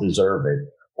they don't deserve it.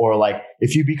 Or like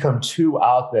if you become too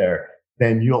out there,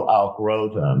 then you'll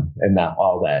outgrow them and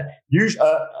all that. Usually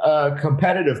a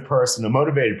competitive person, a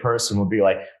motivated person will be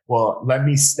like, well, let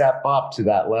me step up to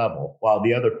that level. While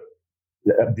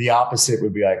the opposite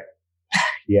would be like,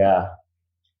 yeah.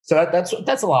 So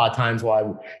that's a lot of times why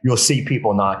you'll see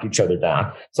people knock each other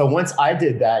down. So once I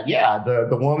did that,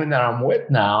 the woman that I'm with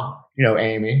now, you know,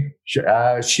 Amy,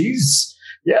 I've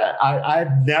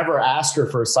never asked her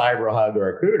for a cyber hug or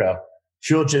a kudo.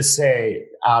 She'll just say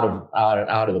out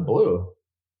of the blue.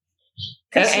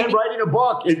 And writing a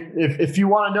book, if you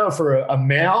want to know for a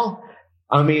male,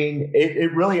 I mean,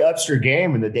 it really ups your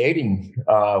game in the dating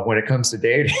when it comes to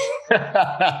dating.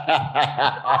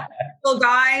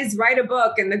 Guys, write a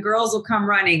book and the girls will come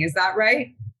running. Is that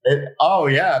right? Oh,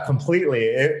 yeah,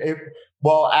 completely.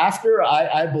 Well, after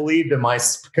I believed in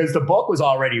because the book was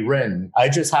already written. I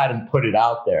just hadn't put it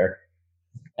out there.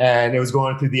 And it was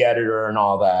going through the editor and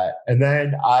all that. And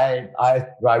then I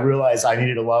realized I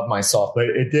needed to love myself. But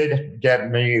it did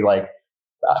get me like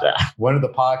one of the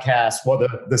podcasts, well,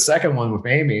 the second one with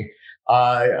Amy,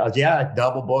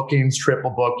 double bookings,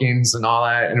 triple bookings and all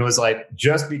that. And it was like,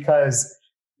 just because,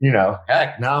 you know,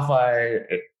 heck, now if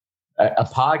a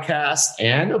podcast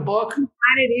and a book. You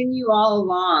had it in you all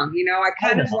along. You know, I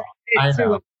kind of like it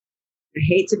too. I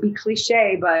hate to be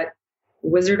cliche, but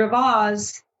Wizard of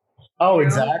Oz. Oh,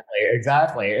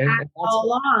 exactly. And all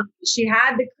along. She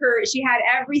had the courage. She had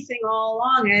everything all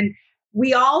along. And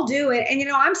we all do it. And,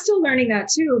 I'm still learning that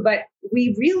too, but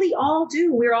we really all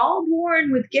do. We're all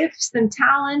born with gifts and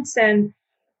talents, and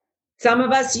some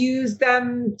of us use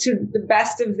them to the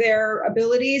best of their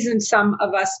abilities and some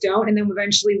of us don't. And then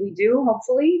eventually we do,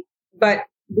 hopefully, but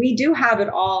we do have it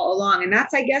all along. And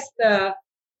that's, I guess, the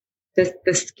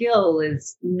skill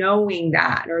is knowing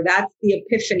that, or that's the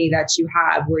epiphany that you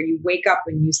have where you wake up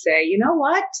and you say, you know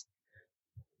what?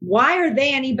 Why are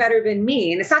they any better than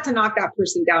me? And it's not to knock that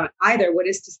person down either. What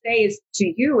is to say is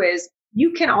to you is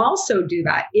you can also do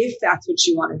that if that's what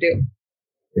you want to do.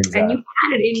 Exactly. And you've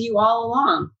had it in you all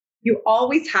along. You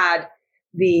always had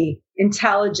the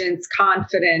intelligence,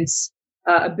 confidence,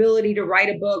 ability to write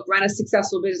a book, run a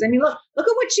successful business. I mean, look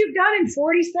at what you've done in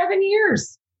 47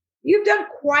 years. You've done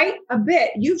quite a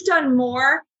bit. You've done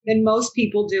more than most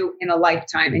people do in a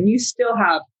lifetime. And you still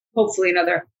have hopefully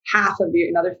another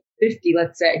 50,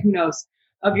 let's say, who knows,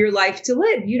 of your life to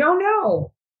live. You don't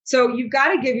know. So you've got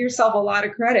to give yourself a lot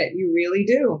of credit. You really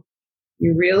do.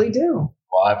 You really do.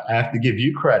 Well, I have to give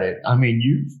you credit. I mean,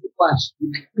 you blush.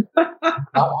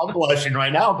 I'm blushing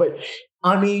right now, but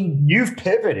I mean, you've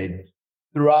pivoted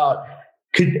throughout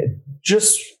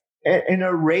just in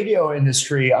a radio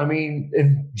industry. I mean,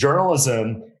 in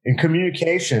journalism, in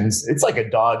communications, it's like a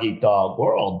dog eat dog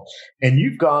world. And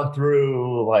you've gone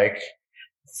through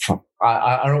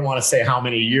I don't want to say how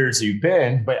many years you've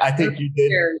been, but I think you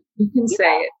did. You can say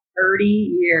it. 30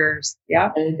 years.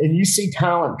 Yeah. And you see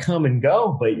talent come and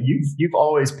go, but you've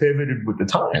always pivoted with the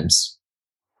times.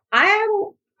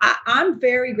 I'm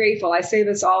very grateful. I say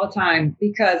this all the time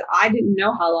because I didn't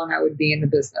know how long I would be in the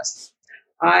business.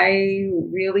 I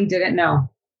really didn't know.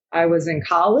 I was in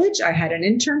college. I had an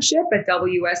internship at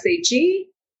WSHE.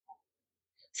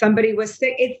 Somebody was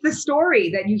sick. It's the story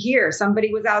that you hear.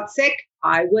 Somebody was out sick.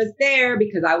 I was there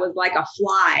because I was like a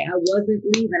fly. I wasn't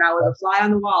leaving. I was a fly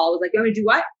on the wall. I was like, you want me to do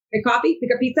what? Get coffee? Pick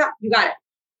up pizza? You got it.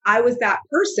 I was that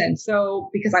person. So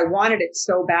because I wanted it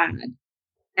so bad.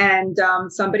 And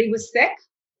somebody was sick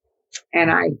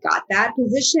and I got that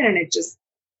position and it just.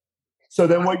 So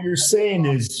then what you're saying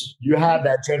is you have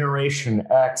that Generation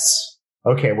X.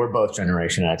 Okay, we're both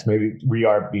Generation X. Maybe we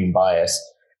are being biased.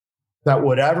 That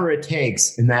whatever it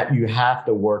takes and that you have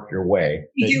to work your way.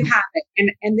 You do have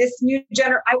it. And this new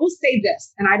generation, I will say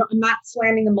this, and I'm not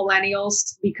slamming the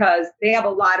millennials because they have a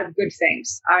lot of good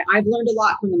things. I've learned a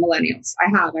lot from the millennials.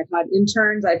 I've had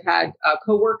interns, I've had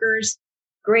coworkers,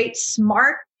 great,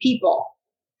 smart people.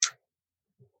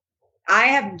 I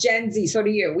have Gen Z. So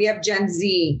do you. We have Gen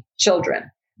Z children.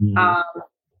 Mm-hmm.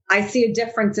 I see a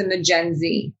difference in the Gen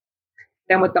Z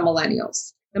than with the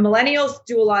millennials. The millennials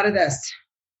do a lot of this.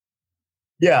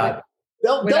 Yeah,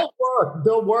 they'll work.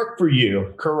 They'll work for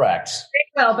you. Correct.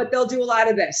 They will, but they'll do a lot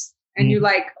of this. And you're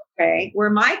like, okay, where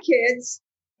my kids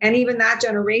and even that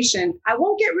generation, I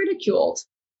won't get ridiculed.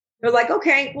 They're like,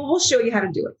 okay, well, we'll show you how to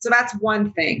do it. So that's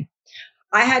one thing.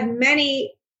 I had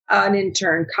an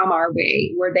intern come our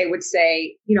way where they would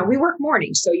say, we work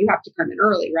mornings, so you have to come in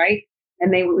early, right?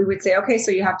 And we would say, okay, so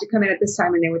you have to come in at this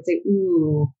time. And they would say,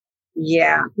 ooh,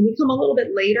 yeah, can we come a little bit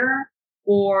later?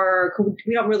 Or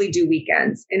we don't really do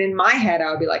weekends. And in my head,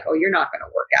 I would be like, oh, you're not going to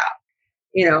work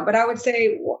out, but I would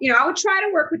say, I would try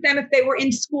to work with them if they were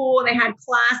in school and they had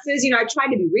classes, I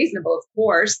tried to be reasonable, of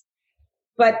course,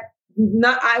 but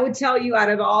I would tell you out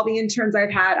of all the interns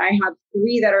I've had, I have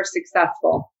 3 that are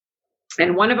successful.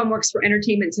 And one of them works for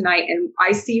Entertainment Tonight. And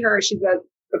I see her, she's a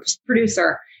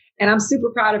producer, and I'm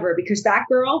super proud of her because that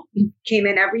girl came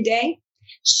in every day.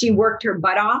 She worked her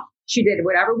butt off. She did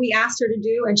whatever we asked her to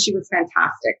do, and she was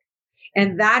fantastic.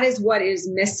 And that is what is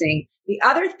missing. The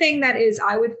other thing that is,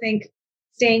 I would think,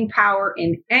 staying power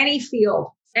in any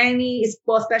field,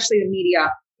 especially the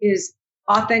media, is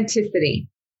authenticity.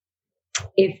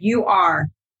 If you are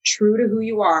true to who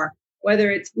you are,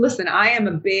 listen, I am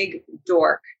a big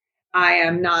dork. I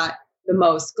am not the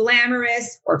most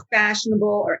glamorous or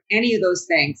fashionable or any of those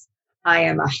things. I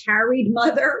am a harried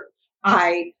mother.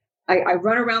 I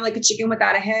run around like a chicken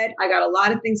without a head. I got a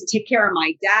lot of things to take care of.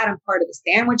 My dad, I'm part of the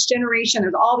sandwich generation.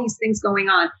 There's all these things going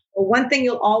on. But one thing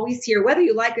you'll always hear, whether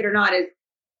you like it or not, is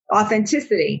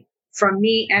authenticity from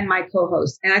me and my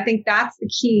co-host. And I think that's the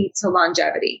key to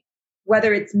longevity.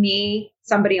 Whether it's me,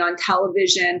 somebody on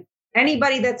television,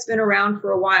 anybody that's been around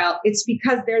for a while, it's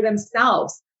because they're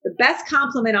themselves. The best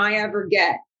compliment I ever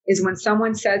get is when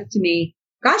someone says to me,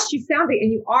 gosh, you sound it,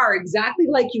 and you are exactly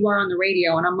like you are on the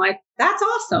radio. And I'm like, that's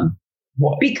awesome.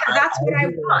 Well, because that's what I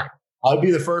want. I'll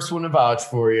be the first one to vouch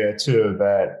for you too,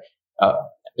 that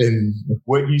and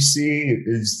what you see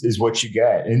is what you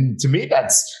get. And to me,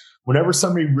 that's whenever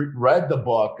somebody read the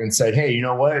book and said, hey, you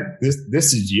know what?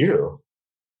 This is you.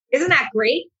 Isn't that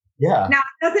great? Yeah. Now,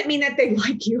 it doesn't mean that they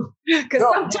like you. Because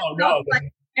No.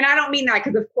 And I don't mean that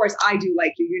because, of course, I do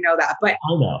like you. You know that. But,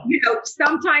 I know.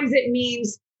 Sometimes it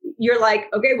means you're like,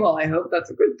 okay, well, I hope that's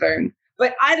a good thing.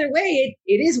 But either way,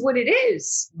 it is what it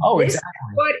is. Oh, This exactly.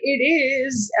 is what it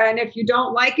is. And if you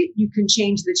don't like it, you can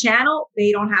change the channel.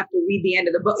 They don't have to read the end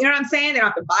of the book. You know what I'm saying? They don't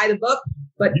have to buy the book.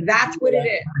 But that's what it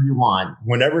is. You want.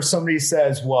 Whenever somebody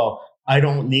says, well, I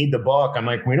don't need the book, I'm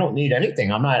like, we don't need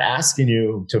anything. I'm not asking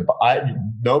you to buy.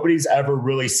 Nobody's ever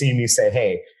really seen me say,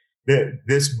 hey,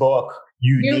 this book,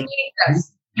 you need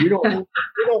this. You don't need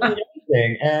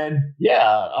anything. And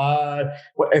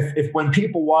if when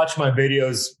people watch my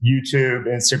videos, YouTube,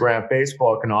 Instagram,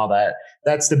 Facebook, and all that,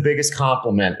 that's the biggest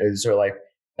compliment is they're like,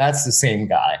 that's the same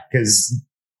guy. Because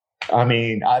I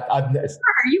mean, I've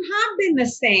you have been the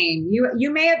same.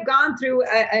 You may have gone through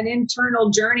an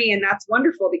internal journey, and that's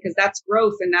wonderful because that's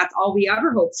growth, and that's all we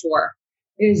ever hope for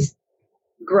is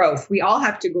growth. We all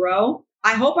have to grow.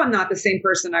 I hope I'm not the same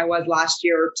person I was last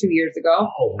year or 2 years ago.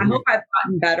 I hope I've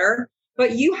gotten better.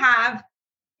 But you have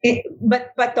it.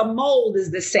 But the mold is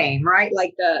the same, right?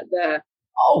 Like the.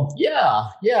 Oh yeah,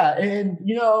 and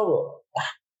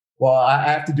well, I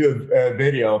have to do a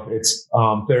video. It's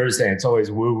Thursday. It's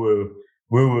always woo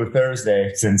woo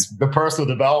Thursday since the personal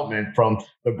development from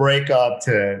the breakup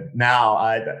to now.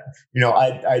 I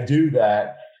do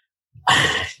that.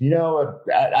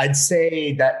 I'd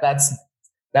say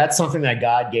that's something that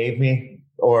God gave me,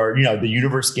 or the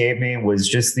universe gave me, was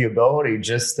just the ability,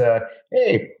 just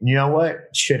hey, you know what?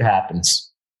 Shit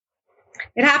happens.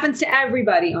 It happens to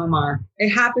everybody, Omar. It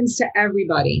happens to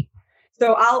everybody.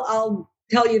 So I'll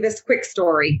tell you this quick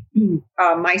story.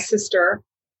 My sister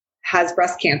has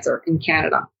breast cancer in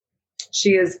Canada.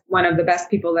 She is one of the best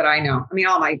people that I know. I mean,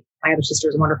 all my other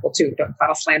sisters are wonderful too. Don't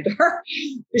slam to her,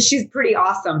 but she's pretty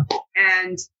awesome.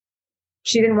 And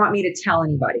she didn't want me to tell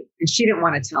anybody, and she didn't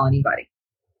want to tell anybody.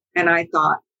 And I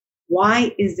thought,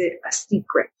 why is it a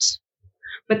secret?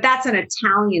 But that's an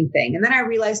Italian thing. And then I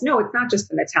realized, no, it's not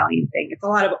just an Italian thing. It's a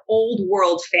lot of old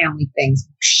world family things.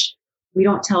 We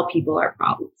don't tell people our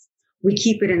problems. We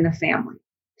keep it in the family.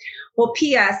 Well,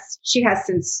 P.S., she has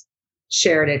since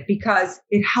shared it because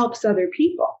it helps other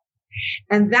people.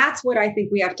 And that's what I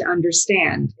think we have to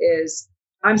understand is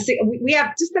we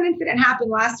have just an incident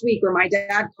happened last week where my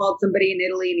dad called somebody in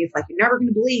Italy and he's like, you're never going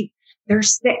to believe they're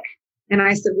sick. And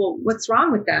I said, well, what's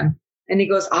wrong with them? And he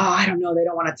goes, oh, I don't know. They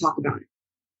don't want to talk about it.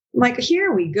 I'm like,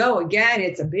 here we go again.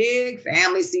 It's a big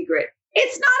family secret.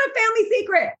 It's not a family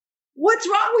secret. What's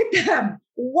wrong with them?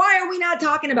 Why are we not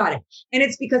talking about it? And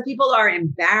it's because people are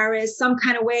embarrassed some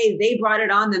kind of way. They brought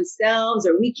it on themselves,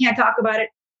 or we can't talk about it.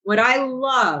 What I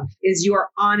love is your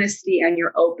honesty and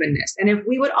your openness. And if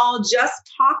we would all just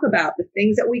talk about the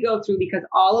things that we go through, because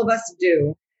all of us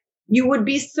do, you would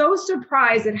be so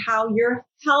surprised at how you're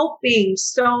helping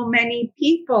so many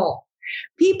people.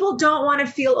 People don't want to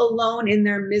feel alone in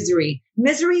their misery.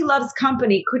 Misery loves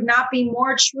company could not be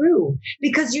more true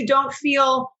because you don't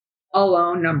feel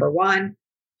alone, number one.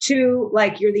 Two,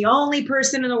 like you're the only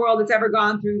person in the world that's ever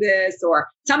gone through this, or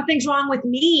something's wrong with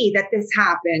me that this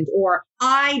happened, or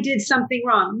I did something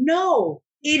wrong. No,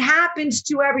 it happens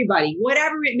to everybody,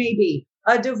 whatever it may be.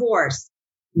 A divorce,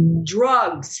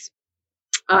 drugs,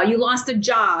 you lost a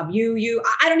job,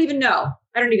 I don't even know.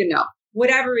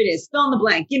 Whatever it is, fill in the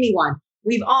blank, give me one.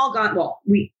 We've all gone,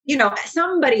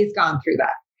 somebody's gone through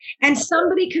that. And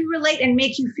somebody can relate and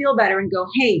make you feel better and go,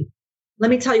 hey, let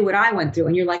me tell you what I went through.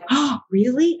 And you're like, oh,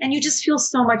 really? And you just feel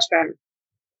so much better.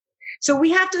 So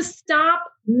we have to stop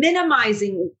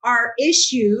minimizing our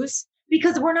issues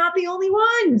because we're not the only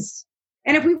ones.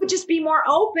 And if we would just be more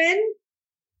open,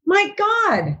 my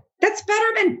God, that's better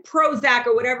than Prozac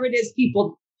or whatever it is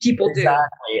people do.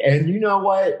 Exactly. And you know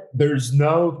what? There's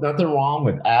nothing wrong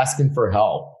with asking for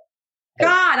help.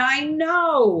 God, I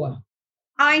know,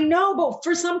 but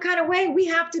for some kind of way, we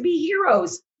have to be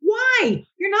heroes. Why?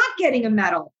 You're not getting a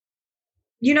medal,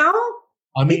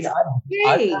 I mean,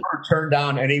 I've never turned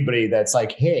down anybody that's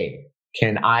like, hey,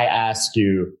 can I ask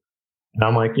you? And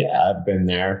I'm like, yeah, I've been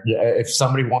there. Yeah, if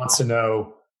somebody wants to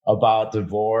know about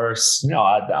divorce,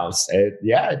 I'll say,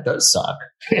 yeah, it does suck.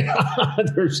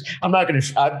 I'm not going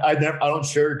to, I don't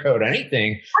sugarcoat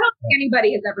anything. I don't think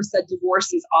anybody has ever said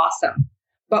divorce is awesome.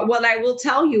 But what I will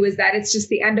tell you is that it's just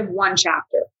the end of one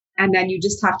chapter. And then you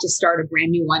just have to start a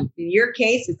brand new one. In your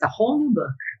case, it's a whole new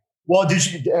book. Well,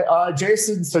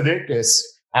 Jason Sudeikis,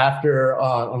 after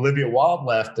Olivia Wilde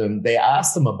left him, they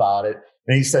asked him about it.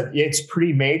 And he said, it's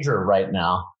pretty major right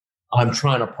now. I'm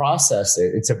trying to process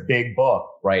it. It's a big book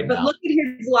right now. But look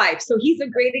at his life. So he's a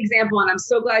great example, and I'm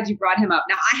so glad you brought him up.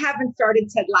 Now, I haven't started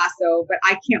Ted Lasso, but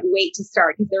I can't wait to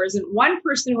start because there isn't one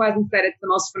person who hasn't said it's the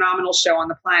most phenomenal show on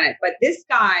the planet. But this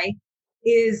guy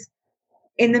is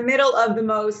in the middle of the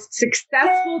most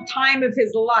successful time of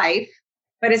his life,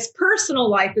 but his personal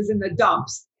life is in the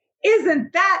dumps.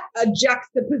 Isn't that a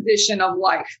juxtaposition of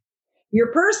life?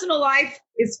 Your personal life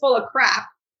is full of crap,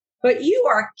 but you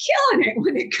are killing it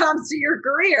when it comes to your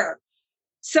career.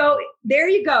 So there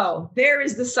you go. There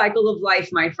is the cycle of life,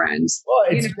 my friends. Well,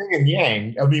 it's yin and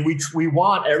yang. I mean, we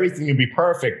want everything to be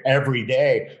perfect every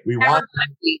day. We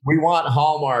want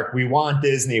Hallmark. We want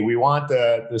Disney. We want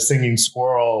the singing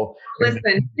squirrel.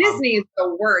 Listen, Disney is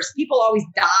the worst. People always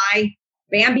die.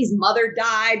 Bambi's mother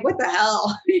died. What the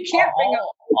hell? You can't bring up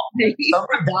Disney.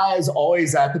 Somebody dies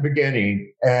always at the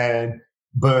beginning,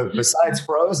 but besides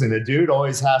Frozen, the dude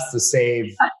always has to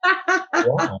save.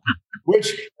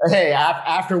 Which, hey,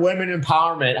 after women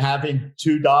empowerment, having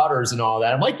 2 daughters and all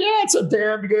that, I'm like, yeah, it's a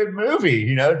damn good movie.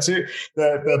 You know, to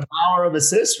the power of a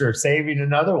sister saving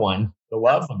another one, the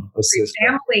love of a sister.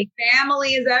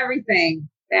 Family is everything.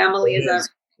 Family is everything.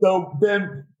 So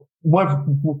then, when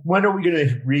are we going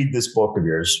to read this book of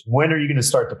yours? When are you going to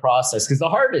start the process? Because the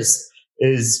hardest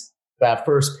is that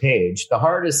first page. The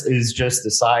hardest is just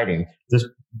deciding.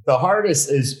 The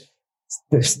hardest is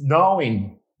this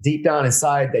knowing deep down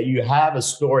inside that you have a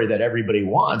story that everybody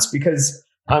wants. Because,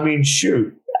 I mean,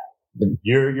 shoot,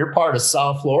 you're part of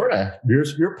South Florida.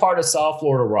 You're part of South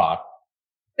Florida rock.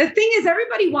 The thing is,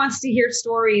 everybody wants to hear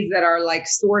stories that are like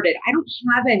sordid. I don't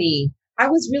have any. I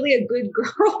was really a good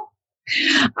girl.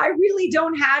 I really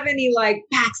don't have any like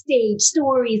backstage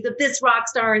stories of this rock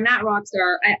star and that rock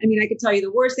star. I mean, I could tell you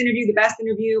the worst interview, the best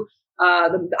interview.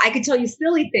 I could tell you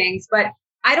silly things, but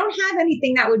I don't have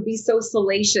anything that would be so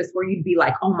salacious where you'd be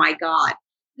like, oh my God.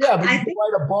 Yeah, but you can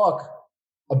write a book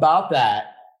about that.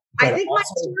 I think my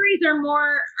stories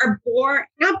are boring.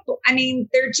 I mean,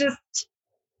 they're just,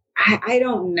 I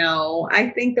don't know.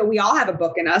 I think that we all have a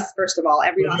book in us. First of all,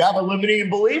 you have a limiting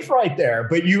belief right there.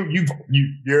 But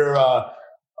you're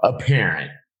a parent.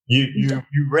 You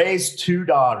raised 2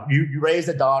 daughters. You raised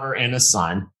a daughter and a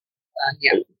son.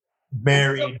 Yeah.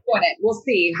 Married. We'll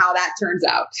see how that turns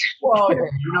out. Well,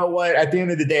 you know what? At the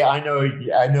end of the day, I know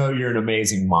you're an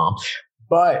amazing mom.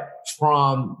 But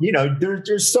from,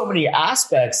 there's so many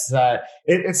aspects that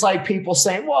it's like people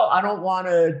saying, well, I don't want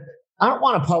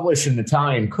to publish an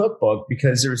Italian cookbook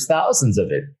because there's thousands of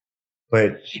it.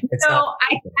 But it's not.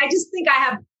 I just think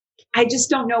I just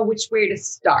don't know which way to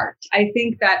start. I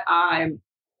think that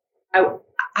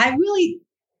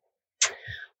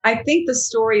I think the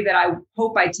story that I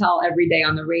hope I tell every day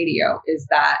on the radio is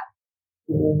that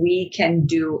we can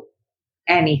do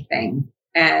anything.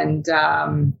 And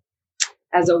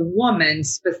as a woman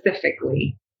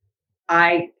specifically,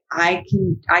 I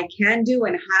can do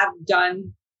and have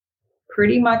done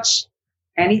pretty much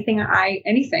anything I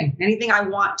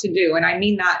want to do. And I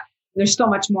mean that there's so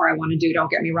much more I want to do.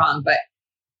 Don't get me wrong. But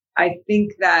I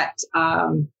think that,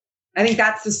 I think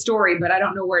that's the story, but I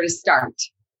don't know where to start.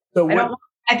 So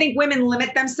I think women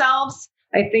limit themselves.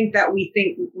 I think that we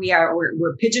think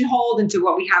we're pigeonholed into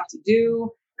what we have to do.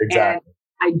 Exactly.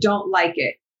 And I don't like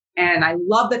it. And I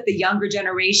love that the younger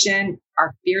generation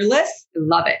are fearless. I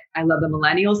love it. I love the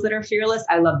millennials that are fearless.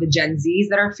 I love the Gen Zs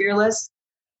that are fearless.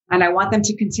 And I want them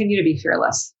to continue to be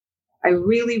fearless. I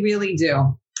really, really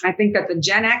do. I think that the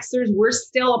Gen Xers, we're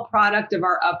still a product of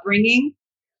our upbringing.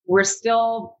 We're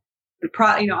still,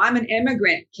 I'm an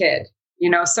immigrant kid.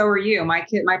 So are you. My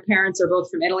parents are both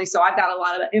from Italy. So I've got a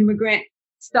lot of immigrant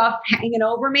stuff hanging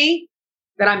over me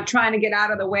that I'm trying to get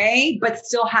out of the way, but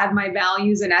still have my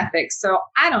values and ethics. So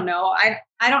I don't know.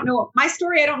 I don't know my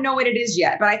story. I don't know what it is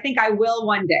yet, but I think I will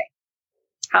one day.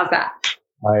 How's that?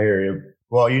 I hear you.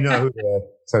 Well, you know who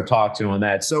to talk to on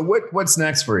that. So what's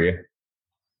next for you?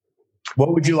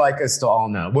 What would you like us to all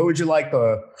know? What would you like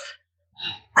the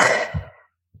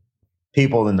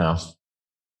people to know?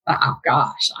 Oh,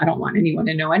 gosh, I don't want anyone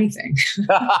to know anything.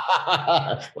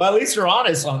 Well, at least you're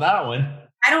honest on that one.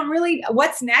 I don't really.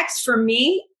 What's next for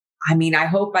me? I mean, I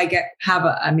hope I guess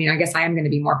I am going to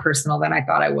be more personal than I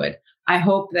thought I would. I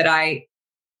hope that I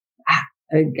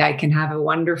can have a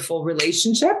wonderful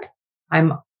relationship.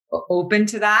 I'm open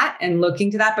to that and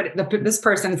looking to that. But this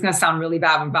person, it's going to sound really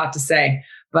bad what I'm about to say,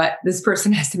 but this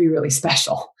person has to be really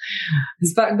special.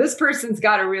 This person's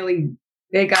got to really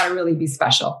be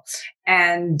special.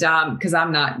 And, cause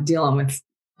I'm not dealing with,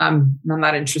 I'm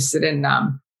not interested in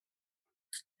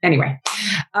anyway,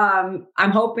 I'm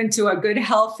hoping to a good,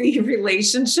 healthy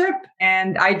relationship,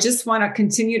 and I just want to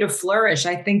continue to flourish.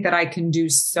 I think that I can do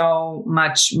so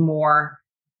much more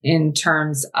in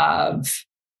terms of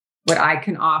what I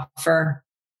can offer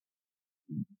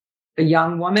the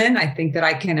young woman. I think that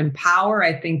I can empower.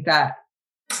 I think that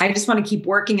I just want to keep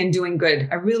working and doing good.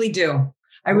 I really do.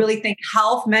 I really think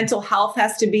mental health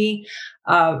has to be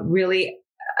really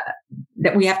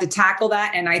that we have to tackle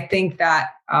that. And I think that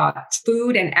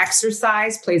food and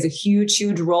exercise plays a huge,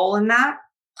 huge role in that.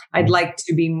 I'd like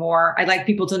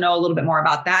people to know a little bit more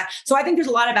about that. So I think there's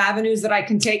a lot of avenues that I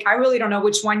can take. I really don't know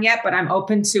which one yet, but I'm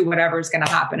open to whatever is going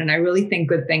to happen. And I really think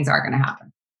good things are going to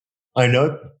happen. I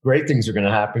know great things are going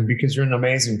to happen because you're an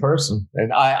amazing person.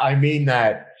 And I mean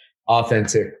that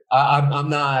authentic. I'm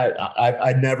not,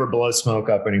 I'd never blow smoke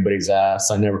up anybody's ass.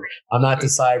 I'm not the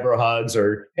cyber hugs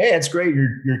or, hey, it's great.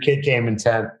 Your kid came in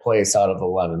 10th place out of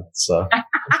 11th. So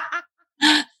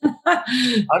I'm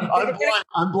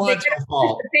blind to a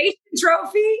fault. Participation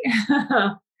trophy?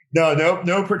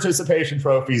 No participation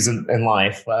trophies in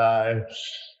life.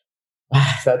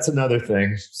 That's another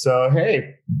thing. So,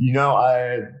 hey,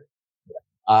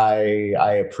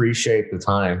 I appreciate the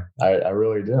time. I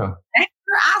really do. Thanks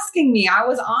for asking me. I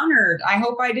was honored. I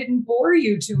hope I didn't bore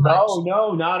you too much.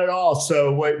 No, not at all.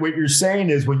 So what you're saying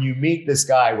is when you meet this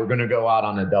guy, we're going to go out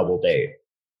on a double date.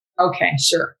 Okay,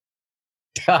 sure.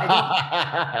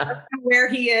 I don't know where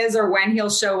he is or when he'll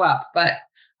show up, but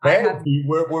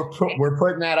we're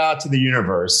putting that out to the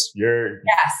universe.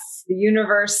 Yes, the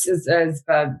universe is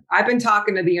I've been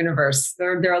talking to the universe.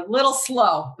 They're a little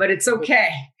slow, but it's okay.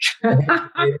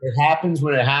 It happens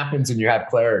when it happens, and you have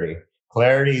clarity.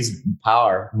 Clarity is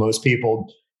power. Most people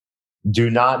do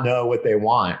not know what they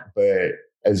want, but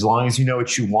as long as you know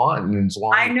what you want, and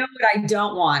I know what I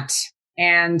don't want.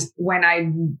 And when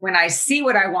I see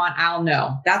what I want, I'll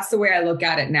know. That's the way I look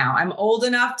at it now. I'm old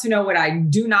enough to know what I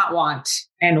do not want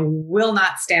and will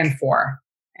not stand for.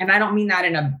 And I don't mean that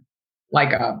in a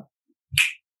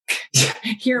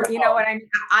here, you know what I mean?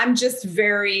 I'm just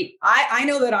I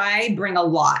know that I bring a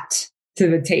lot to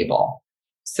the table.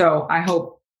 So I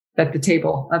hope that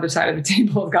other side of the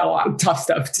table has got a lot of tough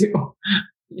stuff too.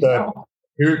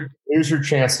 Here's your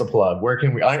chance to plug. Where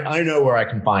can we? I know where I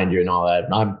can find you and all that.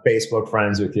 I'm Facebook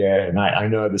friends with you, and I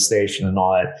know the station and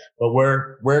all that. But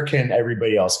where can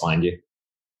everybody else find you?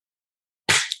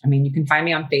 I mean, you can find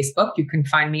me on Facebook. You can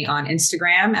find me on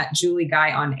Instagram at Julie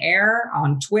Guy on Air,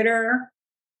 on Twitter.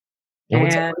 And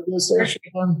what's that radio station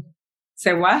on?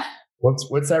 Say what?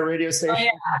 What's that radio station? Oh, yeah.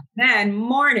 Then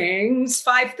mornings,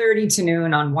 5:30 to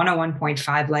noon on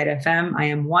 101.5 Light FM. I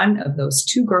am one of those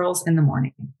two girls in the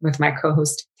morning with my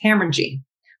co-host Tamara G,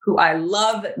 who I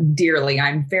love dearly.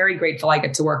 I'm very grateful I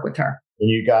get to work with her. And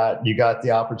you got the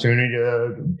opportunity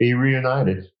to be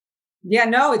reunited. Yeah,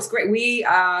 no, it's great.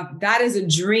 That is a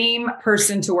dream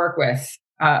person to work with.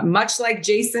 Much like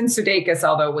Jason Sudeikis,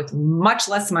 although with much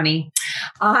less money.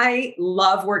 I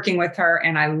love working with her,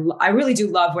 and I really do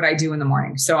love what I do in the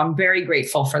morning. So I'm very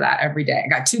grateful for that every day. I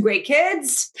got 2 great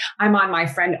kids. I'm on my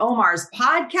friend Omar's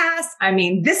podcast. I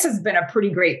mean, this has been a pretty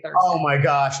great Thursday. Oh my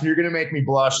gosh, you're going to make me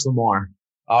blush some more.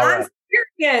 All right. I'm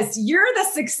serious. You're the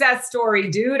success story,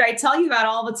 dude. I tell you that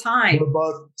all the time. We're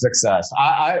both success.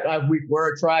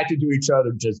 We're attracted to each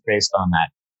other just based on that.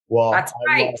 Well, that's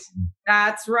right.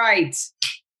 That's right.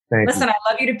 Listen, I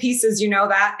love you to pieces. You know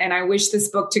that. And I wish this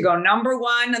book to go number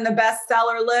 1 on the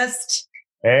bestseller list.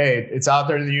 Hey, it's out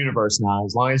there in the universe now.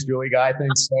 As long as Julie Guy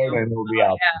thinks so, then it'll be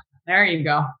out. Yeah, there you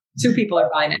go. 2 people are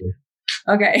buying it.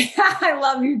 Okay. I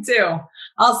love you too.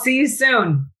 I'll see you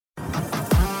soon.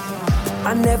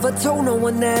 I never told no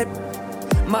one that.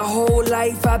 My whole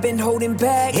life I've been holding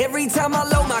back. Every time I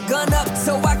load my gun up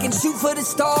so I can shoot for the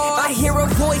stars, I hear a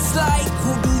voice like,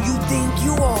 who do you think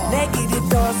you are? Negative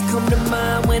thoughts come to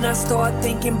mind when I start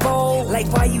thinking bold. Like,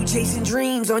 why you chasing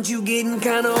dreams? Aren't you getting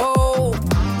kind of old?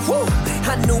 Whew.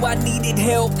 I knew I needed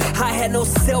help. I had no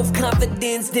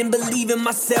self-confidence, didn't believe in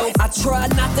myself. I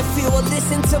tried not to feel or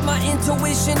listen to my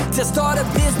intuition to start a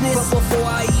business. But before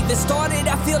I even started,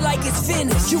 I feel like it's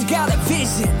finished. You got a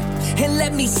vision. And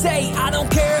let me say, I don't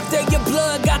care if they're your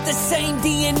blood, got the same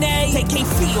DNA. They can't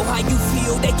feel how you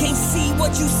feel, they can't see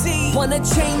what you see. Wanna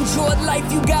change your life,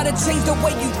 you gotta change the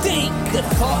way you think. Good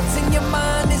thoughts in your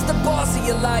mind is the boss of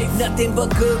your life. Nothing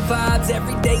but good vibes,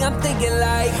 every day I'm thinking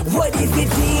like, what if it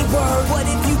did work? What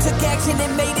if you took action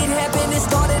and made it happen and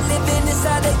started living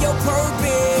inside of your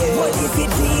purpose? What if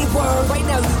it did work? Right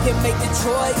now you can make the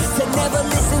choice to never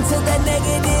listen to that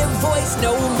negative voice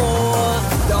no more.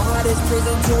 The hardest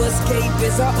prison to escape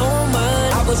is our own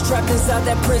mind. I was trapped inside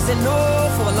that prison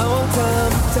for a long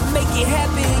time. To make it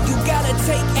happen, you gotta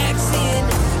take action.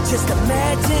 Just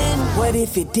imagine, what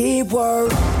if it did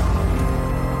work?